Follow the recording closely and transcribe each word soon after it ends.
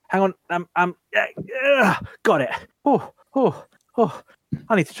Hang on. Got it. Oh.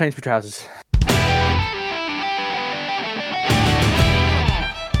 I need to change my trousers.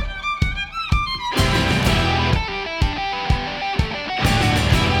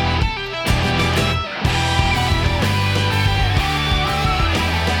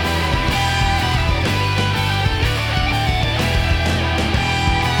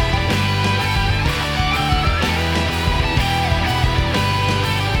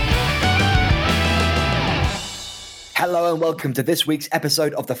 Hello and welcome to this week's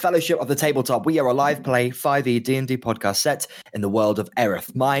episode of the Fellowship of the Tabletop. We are a live play 5e D&D podcast set in the world of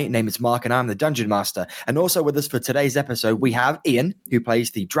Aerith. My name is Mark and I'm the Dungeon Master. And also with us for today's episode, we have Ian, who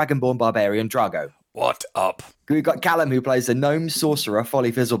plays the Dragonborn Barbarian Drago. What up? We've got Callum, who plays the Gnome Sorcerer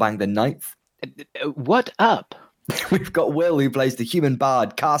Folly Fizzlebang the Ninth. What up? We've got Will, who plays the Human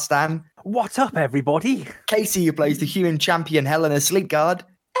Bard Carstan. What up, everybody? Casey, who plays the Human Champion Helena Sleepguard.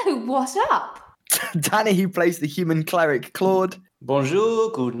 Oh, what up? Danny, who plays the Human Cleric Claude. Bonjour,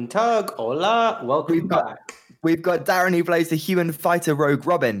 guten tag, hola, welcome back. We've got Darren, who plays the Human Fighter Rogue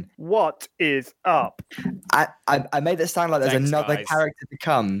Robin. What is up? I made it sound like there's another guys. character to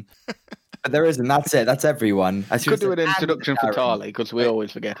come. But there isn't. That's it. That's everyone. I Could do an introduction for Tali, because we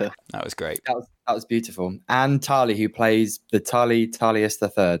always forget her. That was great. That was beautiful. And Tali, who plays the Talius the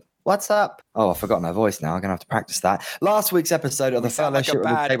Third. What's up? Oh, I've forgotten her voice now. I'm going to have to practice that. Last week's episode of the Fellowship of the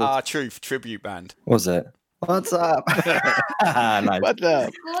bad Table... Truth tribute band. Was it? What's up? Nice. What's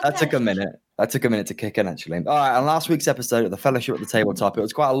up? That took a minute. That took a minute to kick in, actually. All right, on last week's episode of the Fellowship at the Tabletop, it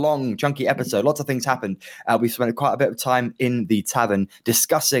was quite a long, chunky episode. Lots of things happened. We spent quite a bit of time in the tavern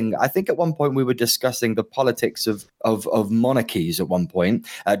discussing, I think at one point we were discussing the politics of monarchies at one point.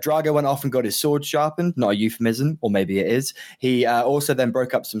 Drago went off and got his sword sharpened, not a euphemism, or maybe it is. He also then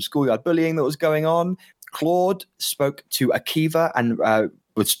broke up some schoolyard bullying that was going on. Claude spoke to Akiva and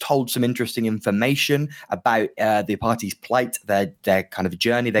was told some interesting information about the party's plight, their kind of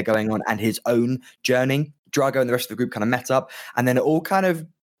journey they're going on, and his own journey. Drago and the rest of the group kind of met up, and then it all kind of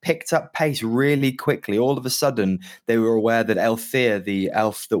picked up pace really quickly. All of a sudden, they were aware that Althea, the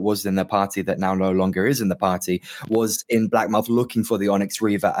elf that was in the party that now no longer is in the party, was in Blackmouth looking for the Onyx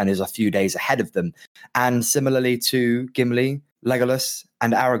Reaver and is a few days ahead of them. And similarly to Gimli, Legolas,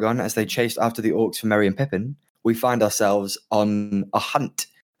 and Aragorn, as they chased after the orcs for Merry and Pippin, we find ourselves on a hunt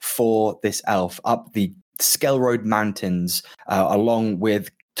for this elf up the Skelroad Mountains, along with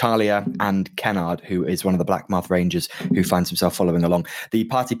Talia and Kennard, who is one of the Blackmouth Rangers, who finds himself following along. The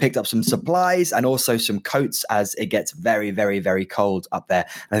party picked up some supplies and also some coats as it gets very, very, very cold up there.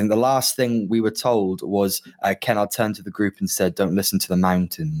 I think the last thing we were told was Kennard turned to the group and said, "Don't listen to the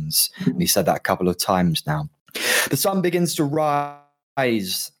mountains." And he said that a couple of times now. The sun begins to rise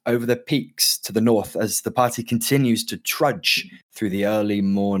over the peaks to the north as the party continues to trudge through the early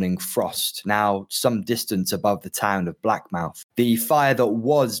morning frost, now some distance above the town of Blackmouth. The fire that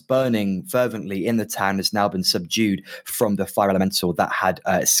was burning fervently in the town has now been subdued from the fire elemental that had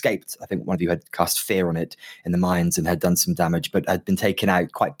escaped. I think one of you had cast fear on it in the mines and had done some damage, but had been taken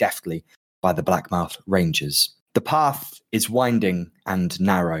out quite deftly by the Blackmouth Rangers. The path is winding and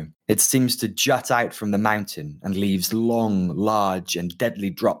narrow. It seems to jut out from the mountain and leaves long, large, and deadly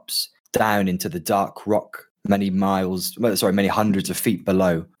drops down into the dark rock many hundreds of feet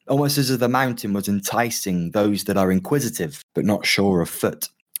below, almost as if the mountain was enticing those that are inquisitive but not sure of foot.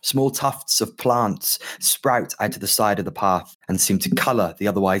 Small tufts of plants sprout out of the side of the path and seem to colour the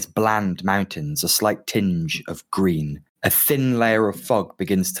otherwise bland mountains a slight tinge of green. A thin layer of fog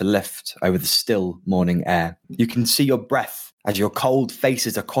begins to lift over the still morning air. You can see your breath as your cold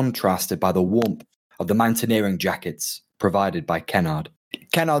faces are contrasted by the warmth of the mountaineering jackets provided by Kennard.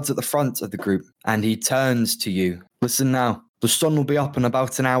 Kennard's at the front of the group, and he turns to you. "Listen now, the sun will be up in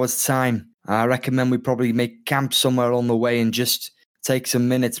about an hour's time. I recommend we probably make camp somewhere along the way and just take some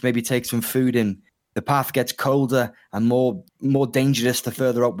minutes, maybe take some food in. The path gets colder and more dangerous the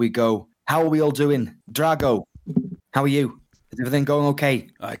further up we go. How are we all doing? Drago, how are you? Is everything going okay?"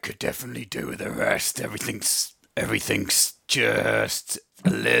 I could definitely do with a rest. Everything's just a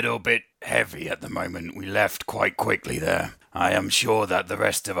little bit heavy at the moment. We left quite quickly there. I am sure that the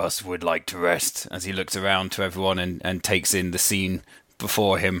rest of us would like to rest. As he looks around to everyone and takes in the scene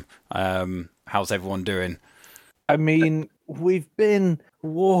before him. How's everyone doing? I mean, we've been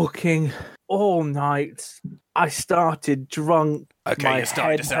walking all night. I started drunk. Okay, you're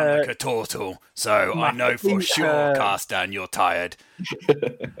starting to sound like a turtle, so I know for sure, Carstan, you're tired.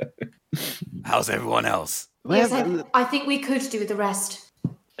 How's everyone else? Yes, I think we could do with the rest.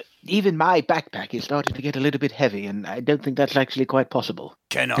 Even my backpack is starting to get a little bit heavy, and I don't think that's actually quite possible.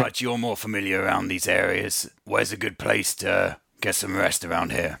 Kennard, you're more familiar around these areas. Where's a good place to get some rest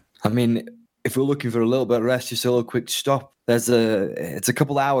around here. I mean, if we're looking for a little bit of rest, just a little quick stop. It's a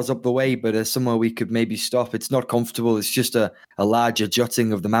couple hours up the way, but there's somewhere we could maybe stop. It's not comfortable. It's just a larger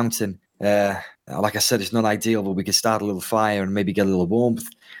jutting of the mountain. Like I said, it's not ideal, but we could start a little fire and maybe get a little warmth,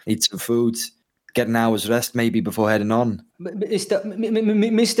 eat some food, get an hour's rest maybe before heading on.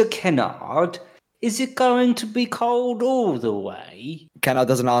 Mr. Kennard, is it going to be cold all the way? Kennard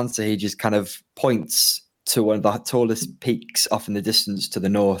doesn't answer. He just kind of points to one of the tallest peaks off in the distance to the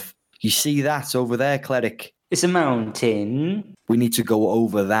north. You see that over there, cleric? It's a mountain. We need to go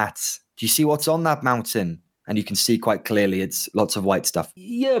over that. Do you see what's on that mountain? And you can see quite clearly it's lots of white stuff.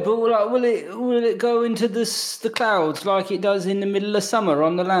 Yeah, but will it go into the clouds like it does in the middle of summer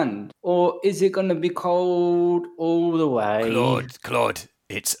on the land? Or is it going to be cold all the way? Claude,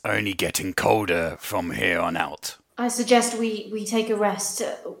 it's only getting colder from here on out. I suggest we take a rest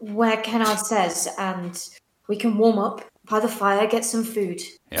where Kennard says, and we can warm up by the fire, get some food.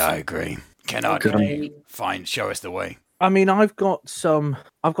 Yeah, I agree. Kennard, fine, show us the way. I mean, I've got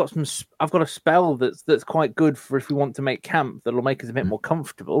a spell that's quite good for if we want to make camp. That'll make us a bit more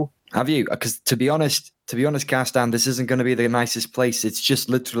comfortable. Have you? Because to be honest, Castan, this isn't going to be the nicest place. It's just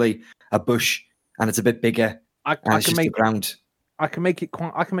literally a bush, and it's a bit bigger. I can make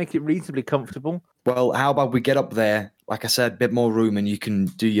it reasonably comfortable. Well, how about we get up there? Like I said, a bit more room, and you can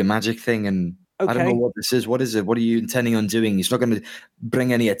do your magic thing. And okay. I don't know what this is. What is it? What are you intending on doing? It's not going to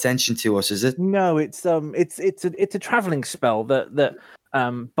bring any attention to us, is it? No, it's a traveling spell that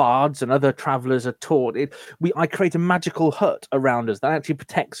bards and other travelers are taught. I create a magical hut around us that actually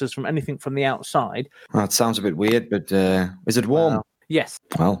protects us from anything from the outside. Well, it sounds a bit weird, but is it warm? Yes.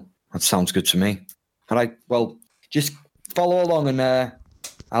 Well, that sounds good to me. All right. Well, just follow along, and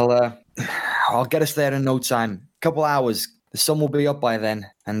I'll get us there in no time. A couple hours. The sun will be up by then,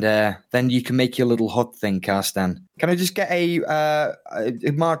 and then you can make your little hut thing, Carstan. Can I just get a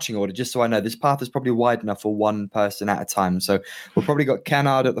marching order, just so I know? This path is probably wide enough for one person at a time, so we've probably got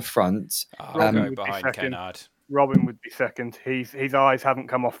Kennard at the front. I'll go behind Kennard. Robin would be second. His eyes haven't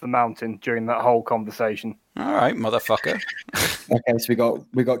come off the mountain during that whole conversation. All right, motherfucker. Okay, so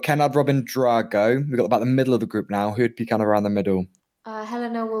we got Kennard, Robin, Drago. We got about the middle of the group now. Who'd be kind of around the middle?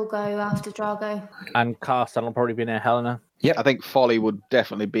 Helena will go after Drago. And Carstan will probably be near Helena. Yeah, I think Folly would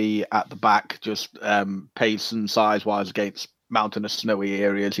definitely be at the back, just pace and size-wise against mountainous, snowy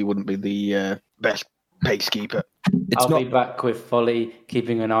areas. He wouldn't be the best pace keeper. I'll be back with Folly,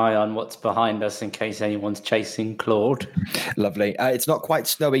 keeping an eye on what's behind us in case anyone's chasing Claude. Lovely. It's not quite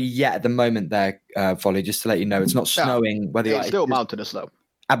snowy yet at the moment there, Folly, just to let you know. It's not snowing. It's still mountainous, though.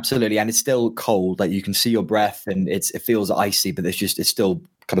 Absolutely, and it's still cold. Like you can see your breath, and it feels icy, but it's still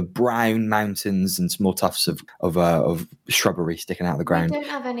kind of brown mountains and small tufts of shrubbery sticking out of the ground. We don't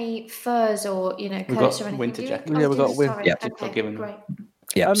have any furs or or coats or got anything. winter jackets. Yeah, we've got winter. Yeah, okay, great.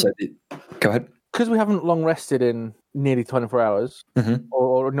 Yeah. Go ahead. Because we haven't long rested in nearly 24 hours, nearly,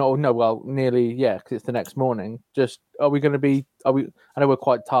 because it's the next morning. Are we going to be? I know we're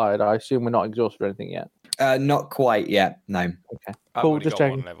quite tired. I assume we're not exhausted or anything yet. Not quite yet. No. Okay. Cool. Just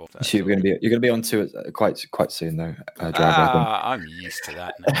checking. So you're going to be on to it quite soon though. I'm used to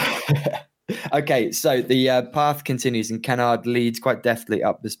that now. Okay, so the path continues, and Kennard leads quite deftly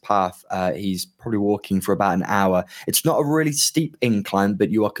up this path. He's probably walking for about an hour. It's not a really steep incline, but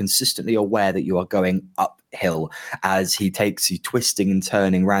you are consistently aware that you are going uphill as he takes you twisting and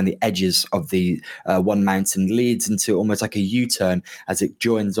turning around the edges of the one mountain, leads into almost like a U-turn as it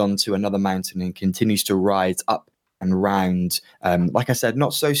joins onto another mountain and continues to rise up and round. Like I said,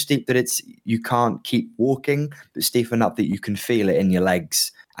 not so steep that you can't keep walking, but steep enough that you can feel it in your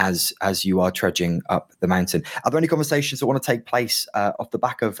legs as you are trudging up the mountain. Are there any conversations that want to take place off the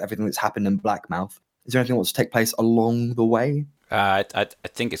back of everything that's happened in Blackmouth? Is there anything that wants to take place along the way? I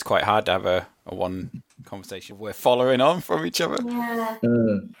think it's quite hard to have a one conversation we're following on from each other. Yeah.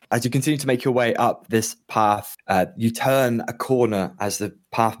 As you continue to make your way up this path, you turn a corner as the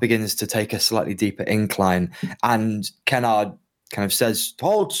path begins to take a slightly deeper incline, and Kennard kind of says,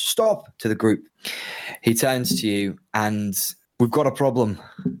 "Halt, stop," to the group. He turns to you and, "We've got a problem."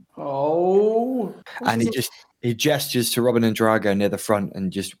 Oh. And he gestures to Robin and Drago near the front,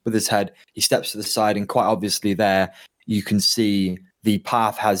 and just with his head, he steps to the side, and quite obviously there, you can see the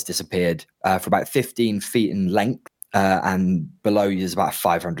path has disappeared for about 15 feet in length, and below you is about a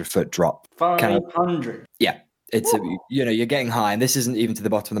 500-foot drop. 500? Yeah. It's you're getting high, and this isn't even to the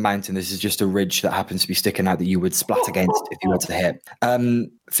bottom of the mountain. This is just a ridge that happens to be sticking out that you would splat against if you were to hit.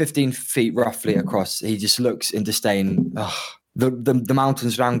 15 feet roughly across. He just looks in disdain. The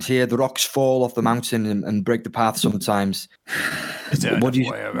mountains around here, the rocks fall off the mountain and break the path sometimes. Is there another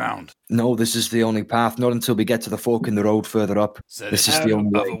way around? No, this is the only path. Not until we get to the fork in the road further up. So this is there's the no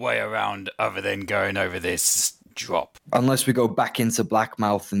only other way around other than going over this drop. Unless we go back into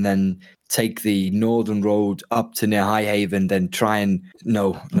Blackmouth and then take the northern road up to near Highhaven, then try and...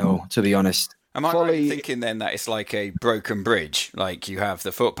 No, to be honest. Am I right in thinking then that it's like a broken bridge? Like you have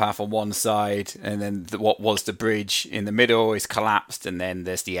the footpath on one side, and then what was the bridge in the middle is collapsed, and then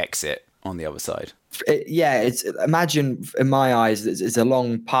there's the exit on the other side. Imagine in my eyes, it's a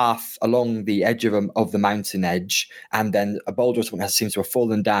long path along the edge of the mountain edge, and then a boulder or something seems to have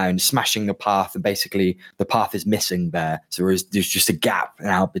fallen down, smashing the path, and basically the path is missing there. So there's just a gap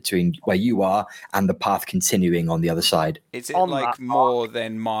now between where you are and the path continuing on the other side. Is it like more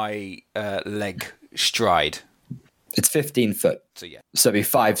than my leg stride? It's 15 foot. So yeah. So it'd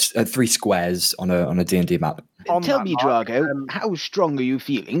be 3 squares on a D&D map. Tell me, Drago, how strong are you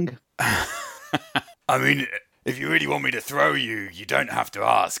feeling? I mean, if you really want me to throw you, you don't have to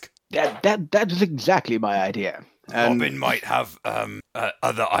ask. That's exactly my idea. Robin might have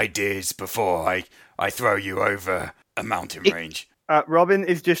other ideas before I throw you over a mountain range. Robin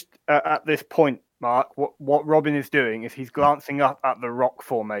is just at this point, Mark. What Robin is doing is he's glancing up at the rock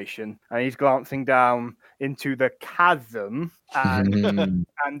formation and he's glancing down into the chasm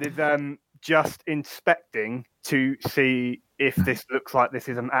and is just inspecting to see if this looks like this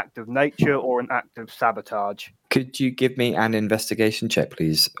is an act of nature or an act of sabotage. Could you give me an investigation check,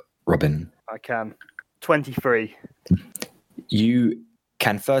 please, Robin? I can. 23. You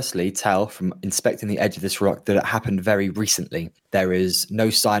can firstly tell from inspecting the edge of this rock that it happened very recently. There is no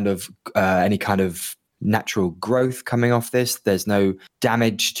sign of any kind of natural growth coming off this. There's no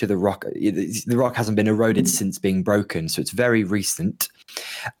damage to the rock. The rock hasn't been eroded since being broken, so it's very recent.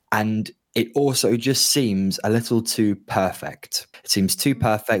 And it also just seems a little too perfect. It seems too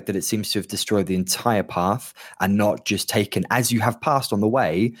perfect that it seems to have destroyed the entire path and not just taken, as you have passed on the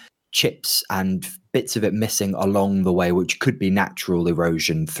way, chips and bits of it missing along the way, which could be natural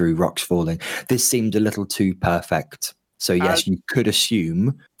erosion through rocks falling. This seemed a little too perfect. So yes, you could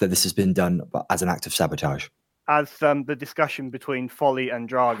assume that this has been done as an act of sabotage. As the discussion between Folly and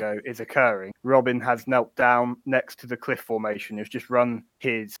Drago is occurring, Robin has knelt down next to the cliff formation, has just run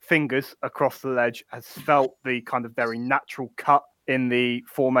his fingers across the ledge, has felt the kind of very natural cut in the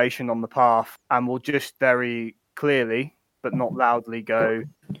formation on the path, and will just very clearly, but not loudly, go,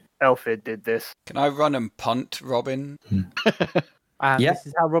 Elfid did this. Can I run and punt Robin? And this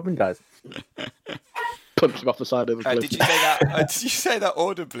is how Robin does. Punch him off the side of the cliff. Did you say that? Did you say that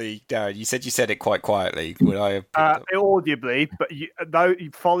audibly, Darren? You said it quite quietly. Would I have audibly, but though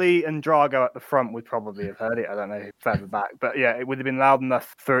Folly and Drago at the front would probably have heard it. I don't know further back, but yeah, it would have been loud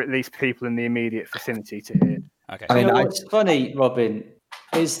enough for at least people in the immediate vicinity to hear. Okay. I mean, what's funny, Robin,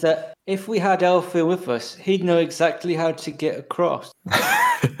 is that if we had Elfie with us, he'd know exactly how to get across.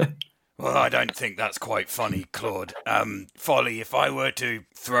 Well, I don't think that's quite funny, Claude. Folly, if I were to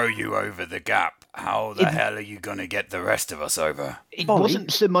throw you over the gap, how the hell are you going to get the rest of us over? It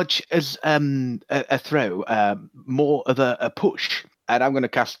wasn't so much as a throw, more of a push. And I'm going to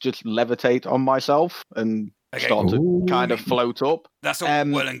cast just levitate on myself and start to kind of float up. That's all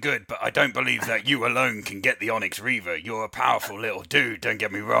well and good, but I don't believe that you alone can get the Onyx Reaver. You're a powerful little dude, don't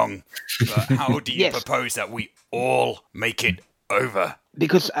get me wrong. But how do you propose that we all make it over?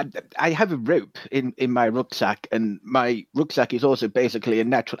 Because I have a rope in my rucksack, and my rucksack is also basically a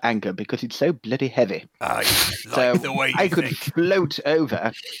natural anchor because it's so bloody heavy. So the way I could float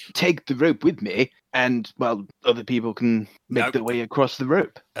over, take the rope with me, and, well, other people can make their way across the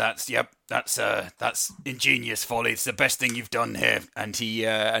rope. That's ingenious, Folly. It's the best thing you've done here. And he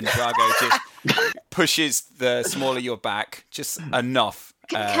and Drago just pushes the smaller your back just enough.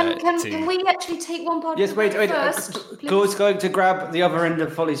 Can we actually take one part? Yes, wait. First, Claude's going to grab the other end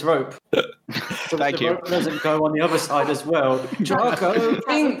of Folly's rope. Thank you. Rope doesn't go on the other side as well. Drago,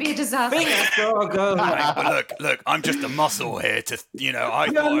 that would be a disaster. Drago. Look, I'm just a muscle here to, I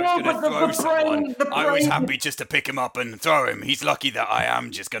thought I was going to throw someone. I was happy just to pick him up and throw him. He's lucky that I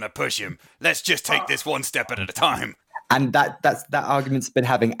am just going to push him. Let's just take this one step at a time. And that argument's been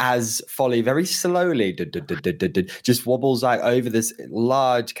having as Folly very slowly just wobbles out over this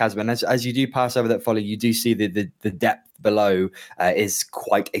large chasm. And as you do pass over that Folly, you do see the depth below is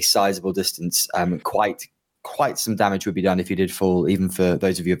quite a sizable distance. Quite some damage would be done if you did fall, even for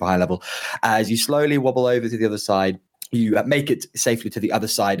those of you at a high level. As you slowly wobble over to the other side, you make it safely to the other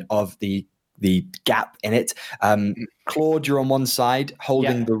side of the gap in it. Claude, you're on one side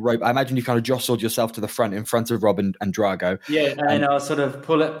holding the rope. I imagine you kind of jostled yourself to the front in front of Rob and Drago. Yeah, and I'll sort of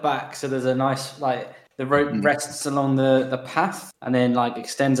pull it back so there's a nice, The rope rests along the path and then like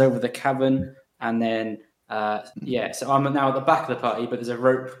extends over the cavern. And then, so I'm now at the back of the party, but there's a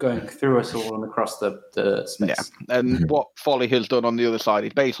rope going through us all and across the space. Yeah. And what Folly has done on the other side, he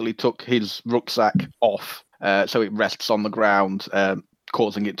basically took his rucksack off. So it rests on the ground,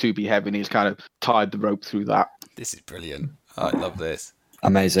 causing it to be heavy. And he's kind of tied the rope through that. This is brilliant. I love this.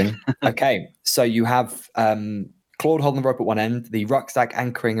 Amazing. Okay, so you have Claude holding the rope at one end, the rucksack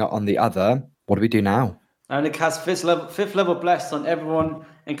anchoring it on the other. What do we do now? And it casts fifth level bless on everyone,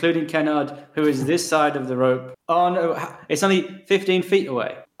 including Kennard, who is this side of the rope. Oh no, it's only 15 feet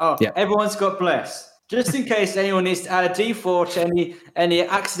away. Oh, yeah. Everyone's got bless. Just in case anyone needs to add a D4 to any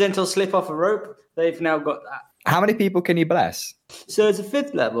accidental slip off a rope, they've now got that. How many people can you bless? So it's a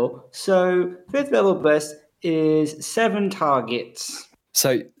fifth level. So fifth level bless is 7 targets.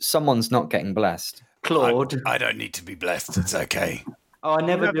 So someone's not getting blessed. Claude. I don't need to be blessed. It's okay. Oh, I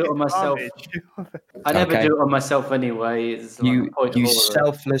never do it on myself. I never do it on myself anyway. It's like you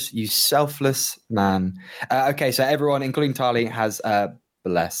selfless man. Okay, so everyone, including Tali, has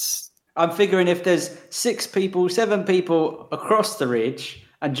bless. I'm figuring if there's 7 people across the ridge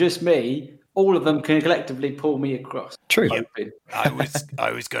and just me, all of them can collectively pull me across. True. I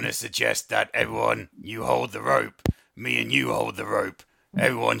was going to suggest that everyone, you hold the rope. Me and you hold the rope.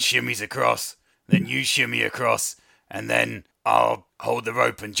 Everyone shimmies across. Then you shimmy across. And then I'll hold the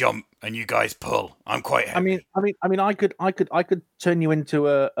rope and jump, and you guys pull. I'm quite happy. I mean, I could turn you into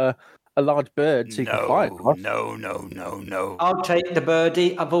a large bird so you can fly across. No. I'll take the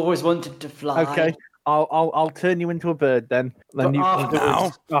birdie. I've always wanted to fly. Okay, I'll turn you into a bird then. Then you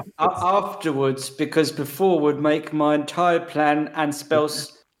afterwards, because before would make my entire plan and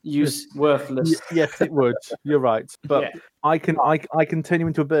spells use worthless. Yes, it would. You're right, but yeah. I can turn you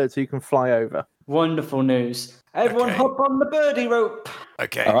into a bird so you can fly over. Wonderful news. Everyone hop on the birdie rope.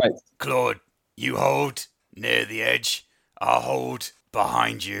 Okay. All right. Claude, you hold near the edge. I'll hold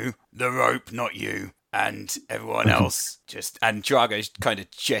behind you. The rope, not you. And everyone else And Drago's kind of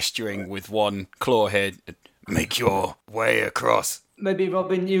gesturing with one claw head. Make your way across. Maybe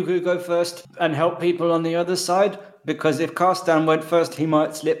Robin, you could go first and help people on the other side, because if Carstan went first, he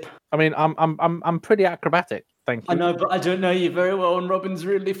might slip. I mean, I'm pretty acrobatic. Thank you. I know, but I don't know you very well, and Robin's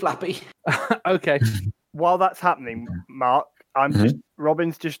really flappy. Okay. While that's happening, Mark,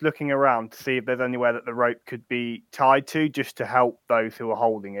 Robin's just looking around to see if there's anywhere that the rope could be tied to, just to help those who are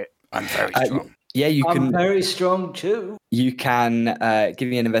holding it. I'm very strong. Yeah, I'm very strong too. You can give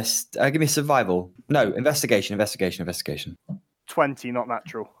me an give me survival. No, investigation. 20, not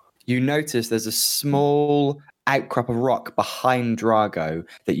natural. You notice there's a small outcrop of rock behind Drago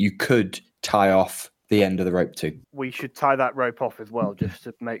that you could tie off the end of the rope to. We should tie that rope off as well, just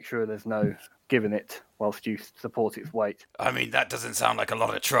to make sure there's no giving it whilst you support its weight. I mean, that doesn't sound like a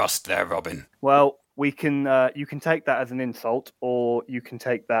lot of trust there, Robin. Well, we can. You can take that as an insult, or you can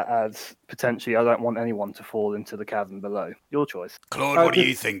take that as potentially, I don't want anyone to fall into the chasm below. Your choice. Claude, what do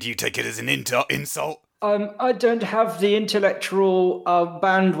you think? Do you take it as an insult? I don't have the intellectual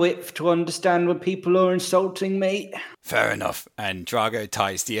bandwidth to understand when people are insulting me. Fair enough. And Drago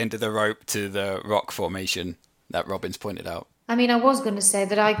ties the end of the rope to the rock formation that Robin's pointed out. I mean, I was going to say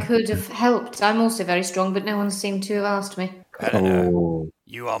that I could have helped. I'm also very strong, but no one seemed to have asked me. I don't know.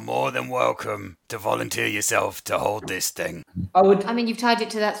 You are more than welcome to volunteer yourself to hold this thing. I mean, you've tied it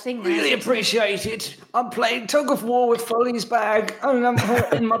to that thing. Really appreciate it. I'm playing tug of war with Folly's bag, and I'm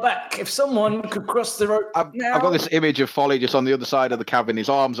hurting my back. If someone could cross the rope I've got this image of Folly just on the other side of the cabin. His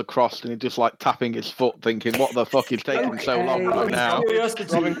arms are crossed, and he's just like tapping his foot, thinking, "What the fuck is taking so long right now?"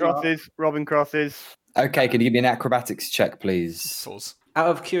 Robin crosses. Okay, can you give me an acrobatics check, please? Out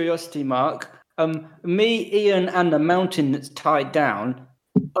of curiosity, Mark, me, Ian, and the mountain that's tied down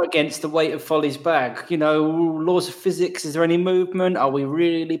against the weight of Folly's bag. You know, laws of physics. Is there any movement? Are we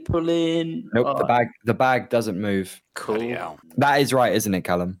really pulling? Nope. The bag doesn't move. Cool. That is right, isn't it,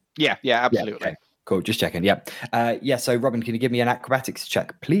 Callum? Yeah, absolutely. Yeah, okay. Cool. Just checking. Yeah. So, Robin, can you give me an acrobatics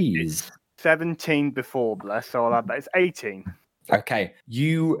check, please? 17 before bless, so I'll add that. It's 18. Okay.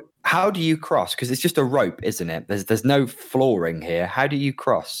 How do you cross? Because it's just a rope, isn't it? There's no flooring here. How do you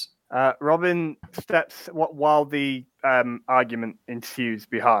cross? Robin steps while the argument ensues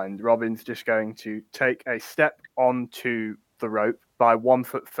behind. Robin's just going to take a step onto the rope by 1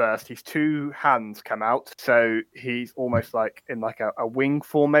 foot first. His 2 hands come out, so he's almost like in like a wing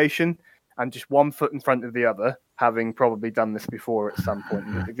formation, and just 1 foot in front of the other, having probably done this before at some point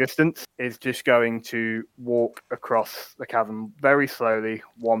in his existence, is just going to walk across the chasm very slowly,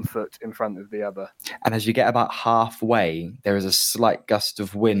 1 foot in front of the other. And as you get about halfway, there is a slight gust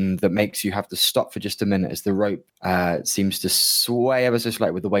of wind that makes you have to stop for just a minute as the rope seems to sway ever so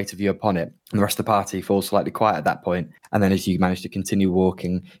slightly with the weight of you upon it. And the rest of the party falls slightly quiet at that point. And then as you manage to continue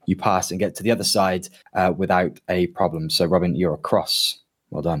walking, you pass and get to the other side without a problem. So, Robin, you're across.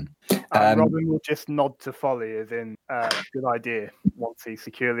 Well done. Robin will just nod to Folly as in, good idea, once he's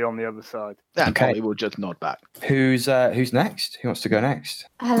securely on the other side. Then Folly will just nod back. Who's next? Who wants to go next?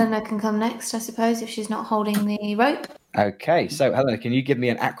 Helena can come next, I suppose, if she's not holding the rope. Okay, so Helena, can you give me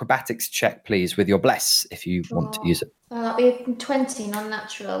an acrobatics check, please, with your bless, if you want to use it? That'll be a 20,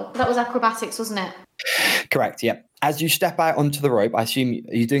 non-natural. That was acrobatics, wasn't it? Correct, yep. As you step out onto the rope, I assume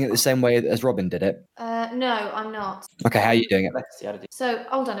you're doing it the same way as Robin did it? No, I'm not. Okay, how are you doing it? So,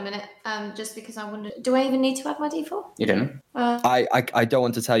 hold on a minute, just because I wonder, do I even need to add my D4? You don't. I don't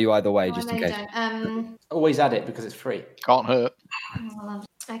want to tell you either way, just in case. Always add it because it's free. Can't hurt.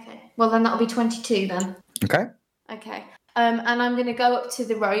 Okay, well then that'll be 22 then. Okay. Okay. And I'm going to go up to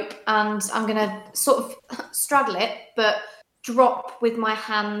the rope and I'm going to sort of straddle it, but drop with my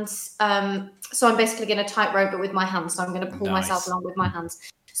hands. So I'm basically going to tightrope it with my hands. So I'm going to pull myself along with my hands.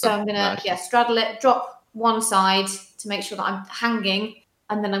 So I'm going to straddle it, drop one side to make sure that I'm hanging,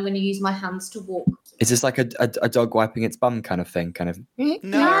 and then I'm going to use my hands to walk. Is this like a dog wiping its bum kind of thing? Kind of.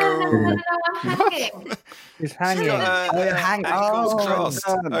 No, I'm hanging. He's hanging. Ankles crossed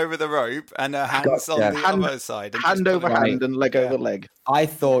over the rope and her hands on the other side. Hand over hand and leg over leg. I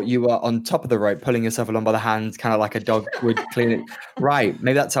thought you were on top of the rope, pulling yourself along by the hands, kind of like a dog would clean it. Right.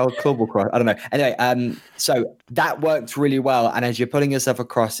 Maybe that's how a club will cross. I don't know. Anyway, so that worked really well. And as you're pulling yourself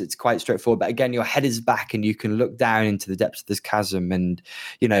across, it's quite straightforward. But again, your head is back and you can look down into the depths of this chasm. And,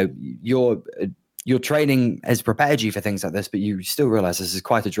 you know, your training has prepared you for things like this, but you still realize this is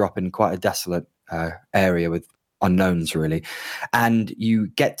quite a drop in quite a desolate area with unknowns, really. And you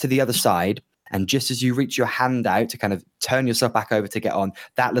get to the other side. And just as you reach your hand out to kind of turn yourself back over to get on,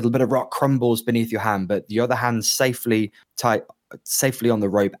 that little bit of rock crumbles beneath your hand, but the other hand's safely on the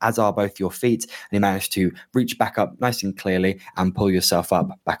rope, as are both your feet. And you manage to reach back up nice and clearly and pull yourself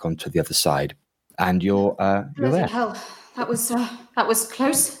up back onto the other side. And you're there. Hell, that was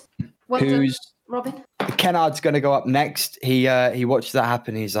close. Well done, Robin? Kennard's going to go up next. He watches that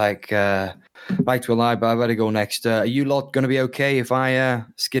happen. He's like, right, well, I better go next. Are you lot going to be okay if I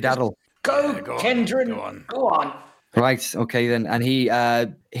skedaddle? Go Kendron. Go on. Right, okay then. And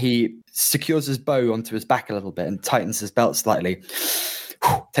he secures his bow onto his back a little bit and tightens his belt slightly.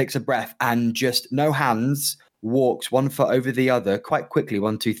 Takes a breath and just no hands, walks 1 foot over the other quite quickly.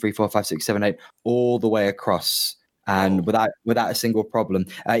 1, 2, 3, 4, 5, 6, 7, 8, all the way across. And without a single problem.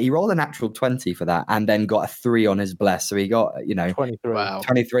 He rolled a natural 20 for that and then got a 3 on his bless. So he got, 23. Wow.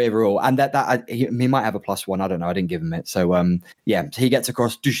 23 overall. And that he might have a +1. I don't know. I didn't give him it. So, he gets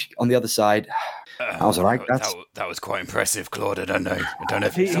across on the other side. That was all right. That was quite impressive, Claude. I don't know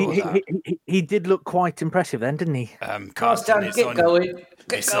if you saw that. He did look quite impressive then, didn't he? Carstan,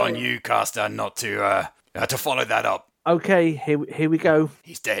 it's on you, Carstan, not to follow that up. Okay, here we go.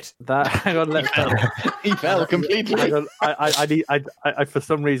 He's dead. Hang on, let's go. He fell completely. Hang on, I for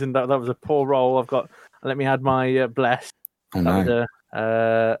some reason that was a poor roll. Let me add my bless. Oh no.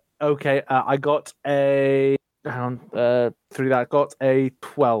 Okay, I got a. Hang on, through that got a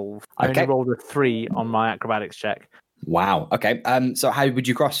 12. I only rolled a 3 on my acrobatics check. Wow. Okay. So how would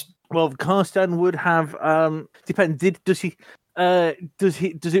you cross? Well, Carstan would have does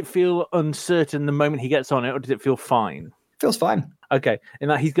it feel uncertain the moment he gets on it, or does it feel fine? Feels fine. Okay, in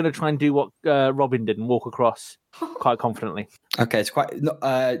that he's going to try and do what Robin did and walk across quite confidently. Okay, it's quite.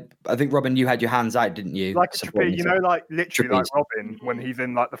 I think Robin, you had your hands out, didn't you? Like a trapeze, like literally like Robin when he's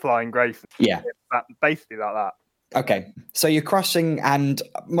in like the flying grace. Yeah, basically like that. Okay, so you're crossing and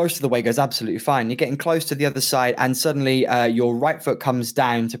most of the way goes absolutely fine. You're getting close to the other side and suddenly your right foot comes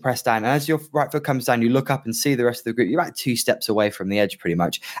down to press down. And as your right foot comes down, you look up and see the rest of the group. You're about 2 steps away from the edge pretty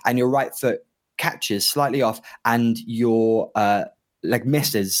much. And your right foot catches slightly off and your leg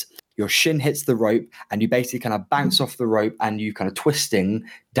misses. Your shin hits the rope and you basically kind of bounce off the rope and you kind of twisting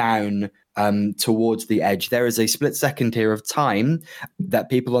down towards the edge. There is a split second here of time that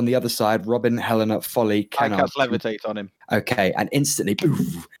people on the other side, Robin, Helena, Folly, Kennard, I cast levitate on him. Okay, and instantly,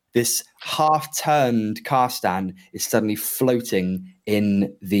 poof, this half-turned Carstan is suddenly floating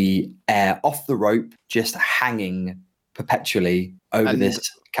in the air off the rope, just hanging perpetually over this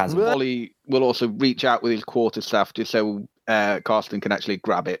chasm. Folly will also reach out with his quarterstaff just so Carstan can actually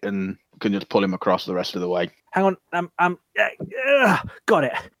grab it and can just pull him across the rest of the way. Hang on, got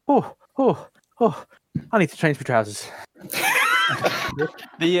it. Oh, Oh, I need to change my trousers.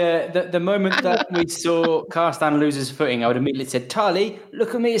 The moment that we saw Carstan lose his footing, I would immediately said, Tali,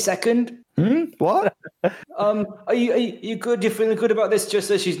 look at me a second. What? Are you good? You feeling good about this? Just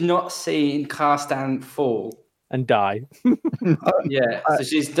so she's not seeing Carstan fall and die. Yeah, so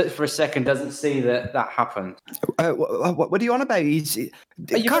she's for a second doesn't see that happened. What are you on about?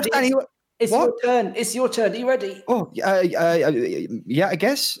 Carstan, it's your turn. It's your turn. Are you ready? Oh, yeah, I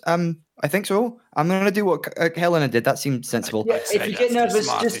guess. I think so. I'm going to do what Helena did. That seemed sensible. Yeah, if you get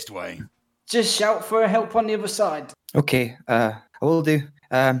nervous, way. Just shout for help on the other side. Okay, I will do.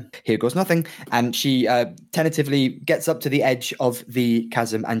 Here goes nothing. And she tentatively gets up to the edge of the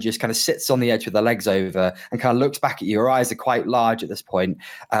chasm and just kind of sits on the edge with her legs over and kind of looks back at you. Her eyes are quite large at this point.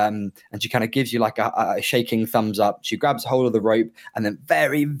 And she kind of gives you like a shaking thumbs up. She grabs hold of the rope and then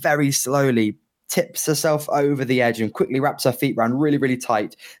very, very slowly tips herself over the edge and quickly wraps her feet around really, really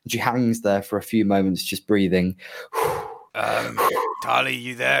tight. And she hangs there for a few moments, just breathing. Tali,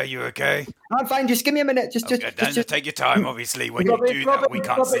 you there? You okay? I'm fine. Just give me a minute. Just take your time. Obviously, when you do that, we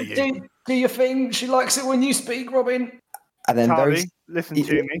can't see you. Do your thing. She likes it when you speak, Robin. And then Tali, listen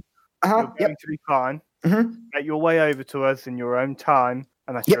to me. You're going to be fine. Mm-hmm. Make your way over to us in your own time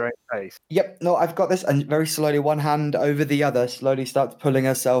and at your own pace. Yep. No, I've got this. And very slowly, one hand over the other, slowly starts pulling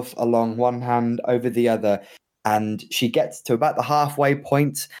herself along, one hand over the other. And she gets to about the halfway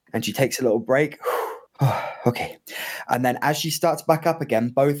point and she takes a little break. Okay. And then as she starts back up again,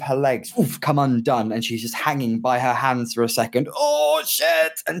 both her legs come undone and she's just hanging by her hands for a second. Oh,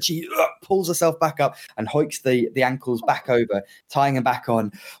 shit. And she pulls herself back up and hoiks the ankles back over, tying them back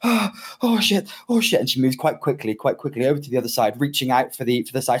on. Oh, shit. And she moves quite quickly over to the other side, reaching out for the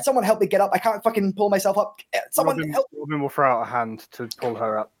side. Someone help me get up. I can't fucking pull myself up. Someone help. Robin will throw out a hand to pull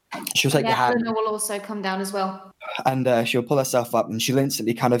her up. She'll take the hand. Helena will also come down as well. And she'll pull herself up and she'll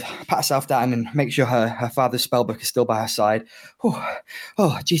instantly kind of pat herself down and make sure her father's spellbook is still by her side.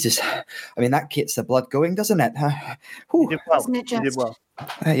 Oh, Jesus. I mean, that gets the blood going, doesn't it? You did well. Isn't it just? You did well.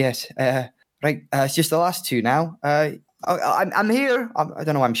 Yes. Right. It's just the last two now. I'm here. I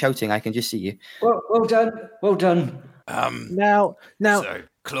don't know why I'm shouting. I can just see you. Well done. Well done. Now, so,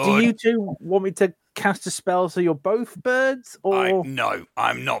 Claude, do you two want me to cast a spell so you're both birds? Or no,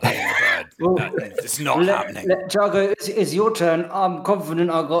 I'm not being a bird. It's not happening. Jago, it's your turn. I'm confident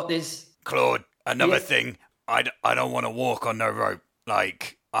I got this. Claude, another thing. I don't want to walk on no rope.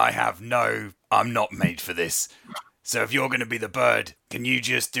 Like, I'm not made for this. So if you're going to be the bird, can you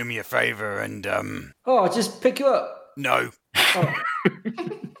just do me a favor and I'll just pick you up. No.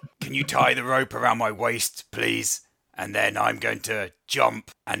 Can you tie the rope around my waist, please? And then I'm going to jump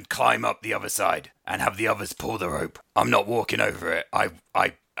and climb up the other side and have the others pull the rope. I'm not walking over it.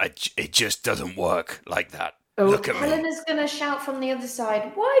 It just doesn't work like that. Look at me. Helena's going to shout from the other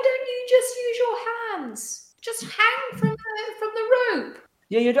side, why don't you just use your hands? Just hang from the rope.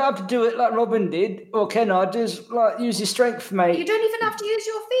 Yeah, you don't have to do it like Robin did, or Kennard. Just use your strength, mate. You don't even have to use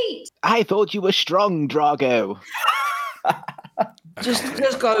your feet. I thought you were strong, Drago.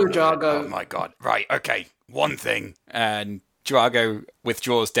 Just go, Drago. Oh my God. Right, okay. One thing. And Drago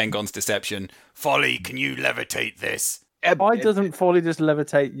withdraws Dengon's deception. Folly, can you levitate this? Why doesn't Folly just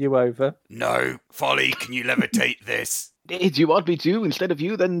levitate you over? No. Folly, can you levitate this? If you want me to instead of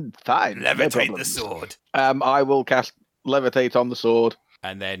you, then fine. Levitate the sword. I will cast levitate on the sword.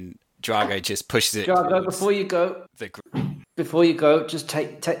 And then Drago just pushes it. Drago, before you go, just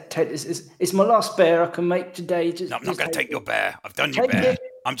take this. It's my last bear I can make today. No, I'm not going to take your bear. I've done your bear.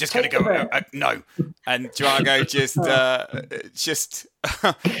 I'm just going to go. No. And Drago just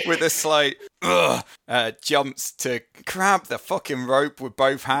with a slight jumps to grab the fucking rope with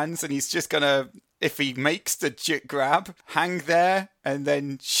both hands, and he's just going to, if he makes the grab, hang there and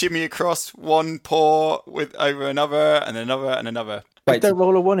then shimmy across one paw over another and another and another. Wait, don't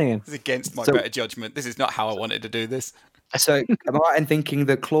roll a 1 in. This is against my better judgment. This is not how I wanted to do this. So am I right in thinking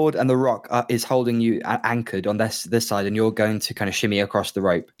that Claude and the rock is holding you anchored on this side, and you're going to kind of shimmy across the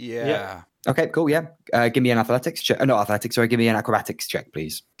rope? Yeah. Okay, cool. Yeah. Give me an athletics check. Not athletics. Sorry. Give me an acrobatics check,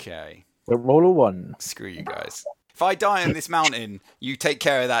 please. Okay. Roll a 1. Screw you guys. If I die in this mountain, you take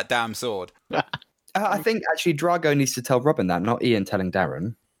care of that damn sword. I think actually Drago needs to tell Robin that, not Ian telling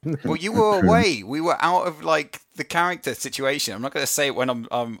Darren. Well, you were away. We were out of the character situation. I'm not going to say it when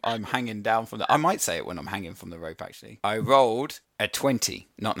I'm hanging down from the. I might say it when I'm hanging from the rope. Actually, I rolled a 20,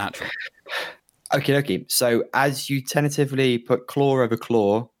 not natural. Okay. So as you tentatively put claw over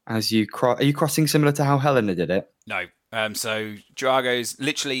claw, as you are you crossing similar to how Helena did it? No. So Drago's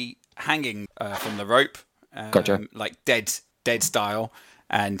literally hanging from the rope, Gotcha. like dead style.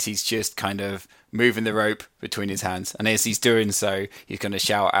 and he's just kind of moving the rope between his hands. And as he's doing so, he's going to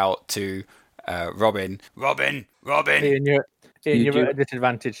shout out to Robin. Robin! Ian, you're at a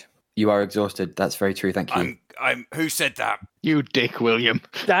disadvantage. You are exhausted. That's very true. Thank you. I'm. Who said that? You dick, William.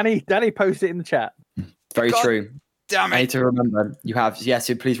 Danny posted it in the chat. Very God true. Damn I it! need to remember. You have. Yes,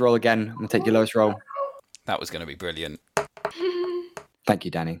 so please roll again. I'm going to take your lowest roll. That was going to be brilliant. Thank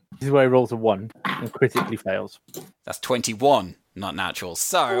you, Danny. This is where he rolls a 1 and critically fails. That's 21, not natural.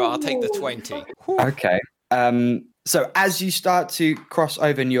 So I'll take the 20. Okay. So as you start to cross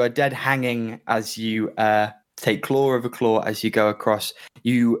over and you are dead hanging as you take claw over claw as you go across,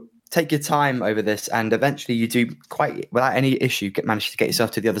 you take your time over this and eventually you do quite without any issue manage to get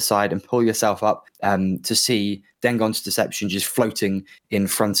yourself to the other side and pull yourself up to see Dengon's deception just floating in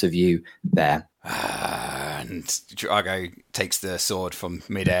front of you there. And Drago takes the sword from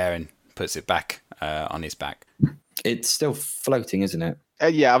midair and puts it back on his back. It's still floating, isn't it?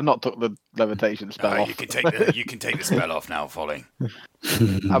 Yeah, I've not took the levitation spell off. You can take the spell off now, Folly.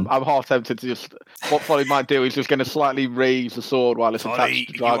 I'm half tempted to just. What Folly might do is just going to slightly raise the sword while it's Folly,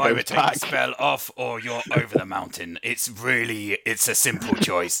 attached to you either Drago's take back. the spell off or you're over the mountain. It's a simple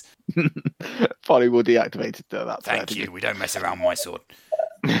choice. Folly will deactivate it. That's Thank you. We don't mess around with my sword.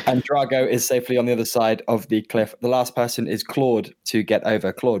 And Drago is safely on the other side of the cliff. The last person is Claude to get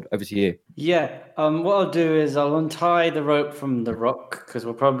over. Claude, over to you. Yeah. What I'll do is I'll untie the rope from the rock because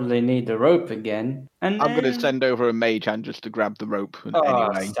we'll probably need the rope again. And I'm going to send over a mage hand just to grab the rope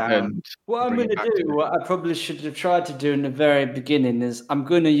anyway. And what I'm bring going it to back do, to what I probably should have tried to do in the very beginning, is I'm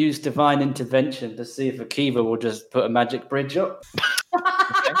going to use divine intervention to see if Akiva will just put a magic bridge up.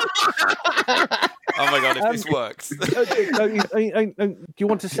 Oh my god, if this works. Do you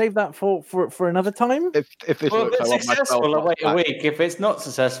want to save that for another time? If this Well, works, if I it's want successful, I myself wait a back. week. If it's not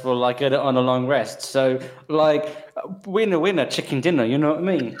successful, I get it on a long rest. So, winner, chicken dinner. You know what I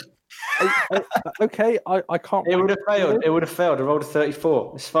mean? Okay, I can't. It would have failed. It would have failed. I rolled a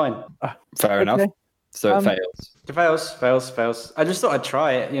 34. It's fine. Fair enough. So it fails. It fails. I just thought I'd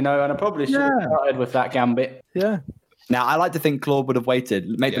try it, and I probably should have started with that gambit. Yeah. Now, I like to think Claude would have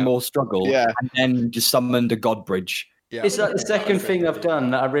waited, made them all struggle, and then just summoned a god bridge. Yeah. It's like the second thing I've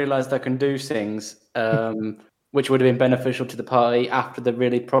done that I realised I can do things, which would have been beneficial to the party after the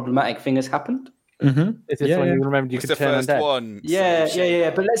really problematic thing has happened. Mm-hmm. Is this when you remembered you It's could the turn first undead? one.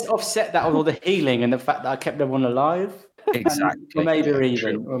 Yeah. But let's offset that with all the healing and the fact that I kept everyone alive. Exactly. Or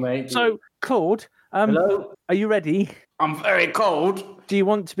maybe. So, Claude, hello? are you ready? I'm very cold. Do you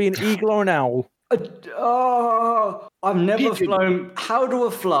want to be an eagle or an owl? I've never flown. How do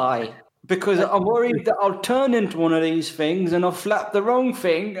I fly? Because I'm worried that I'll turn into one of these things and I'll flap the wrong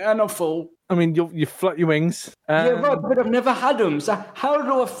thing and I'll fall. I mean, you flap your wings. Yeah, right, but I've never had them. So how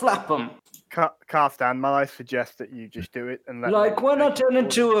do I flap them? Carstan, may I suggest that you just do it and let Like when I turn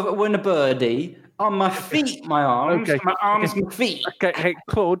into a birdie, on my feet, my arms, my arms, my feet. Okay, hey,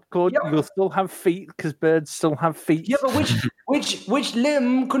 Claude, you'll still have feet because birds still have feet. Yeah, but which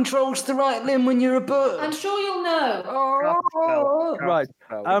limb controls the right limb when you're a bird? I'm sure you'll know. Oh, Right.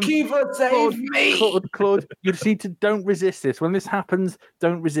 Kiva, save me! Claude, you just need to don't resist this. When this happens,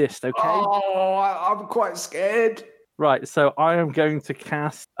 don't resist, okay? Oh, I'm quite scared. Right, so I am going to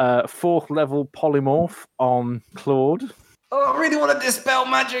cast 4th level polymorph on Claude. Oh, I really want to dispel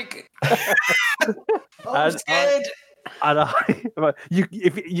magic. I'm scared. So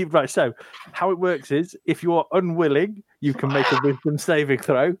how it works is if you are unwilling, you can make a wisdom saving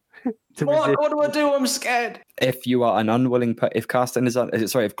throw. What do I do? I'm scared. If you are an unwilling, if Claude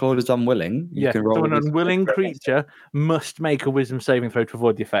is unwilling, you can roll. So an unwilling creature must make a wisdom saving throw to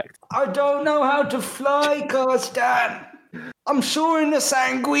avoid the effect. I don't know how to fly, Carstan. I'm sure in the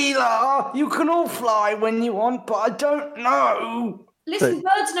Sanguila you can all fly when you want, but I don't know. Listen,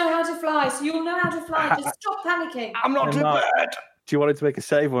 birds know how to fly, so you'll know how to fly. Just stop panicking. I'm not too bad. Do you want it to make a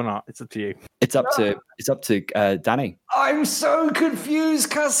save or not? It's up to you. It's up to Danny. I'm so confused.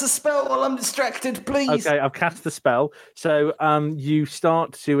 Cast the spell while I'm distracted, please. Okay, I've cast the spell. So you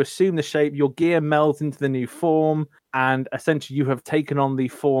start to assume the shape. Your gear melds into the new form, and essentially you have taken on the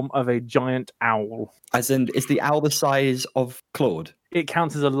form of a giant owl. As in, is the owl the size of Claude? It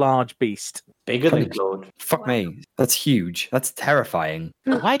counts as a large beast. Bigger than Claude. Fuck me. That's huge. That's terrifying.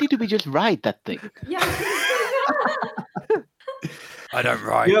 Why did we just ride that thing? Yeah. I don't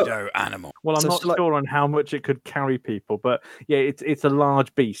ride no animal. Well, I'm not sure on how much it could carry people, but yeah, it's a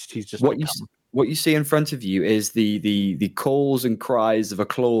large beast. He's just what you see in front of you is the calls and cries of a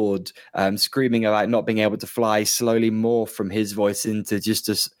Claude screaming about not being able to fly slowly morph from his voice into just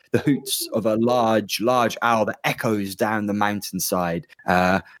the hoots of a large owl that echoes down the mountainside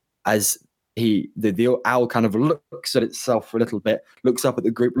as the owl kind of looks at itself for a little bit, looks up at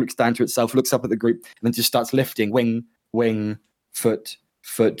the group, looks down to itself, looks up at the group, and then just starts lifting wing, foot,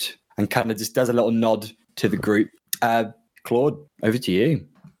 and kind of just does a little nod to the group. Claude, over to you.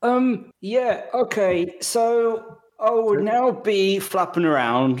 Yeah, okay. So I would now be flapping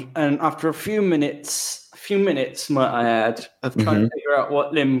around, and after a few minutes, might I add, of trying to figure out